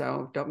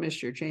 So don't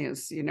miss your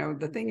chance.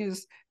 The thing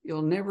is,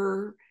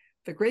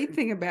 the great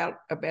thing about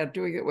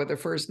doing it with a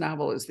first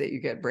novel is that you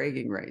get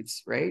bragging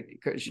rights, right?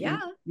 Because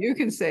you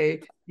can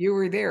say you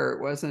were there.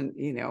 It wasn't,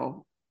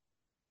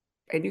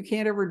 and you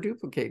can't ever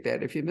duplicate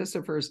that. If you miss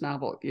a first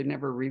novel, you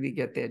never really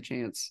get that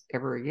chance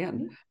ever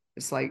again.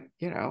 It's like,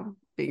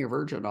 being a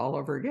virgin all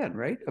over again,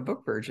 right? A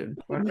book virgin,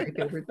 one of my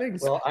favorite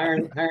things. Well,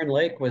 Iron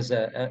Lake was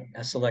a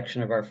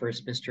selection of our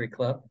first mystery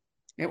club.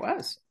 It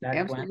was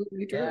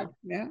absolutely true.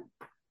 Yeah.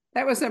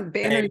 That was a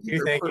banner.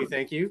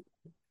 Thank you.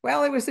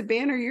 Well, it was a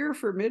banner year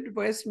for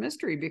Midwest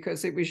Mystery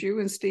because it was you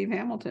and Steve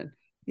Hamilton.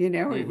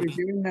 It was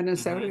you in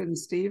Minnesota and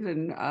Steve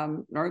in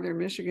Northern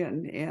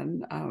Michigan.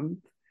 And,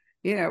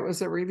 it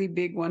was a really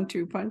big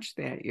 1-2 punch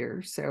that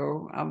year.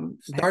 So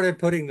started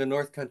putting the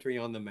North Country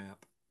on the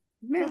map.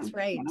 Yeah, that's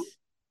right.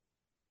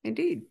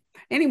 Indeed.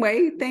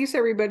 Anyway, thanks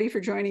everybody for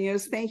joining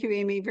us. Thank you,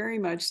 Amy, very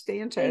much. Stay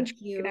in touch.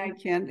 Thank you. Good night,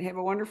 Ken. Have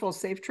a wonderful,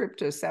 safe trip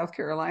to South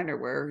Carolina,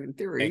 where in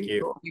theory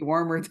it will be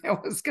warmer than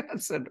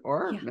Wisconsin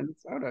or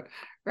Minnesota.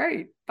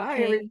 Right. Bye,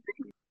 everybody.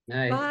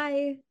 Night.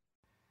 Bye.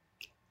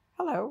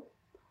 Hello.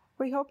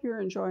 We hope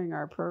you're enjoying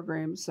our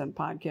programs and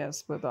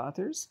podcasts with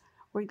authors.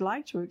 We'd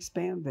like to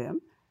expand them,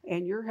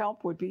 and your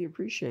help would be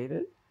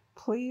appreciated.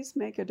 Please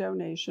make a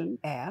donation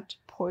at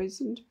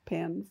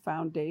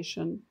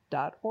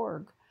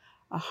poisonedpenfoundation.org.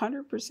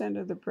 100%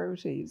 of the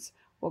proceeds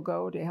will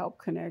go to help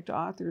connect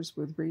authors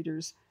with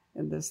readers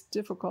in this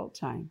difficult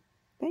time.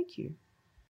 Thank you.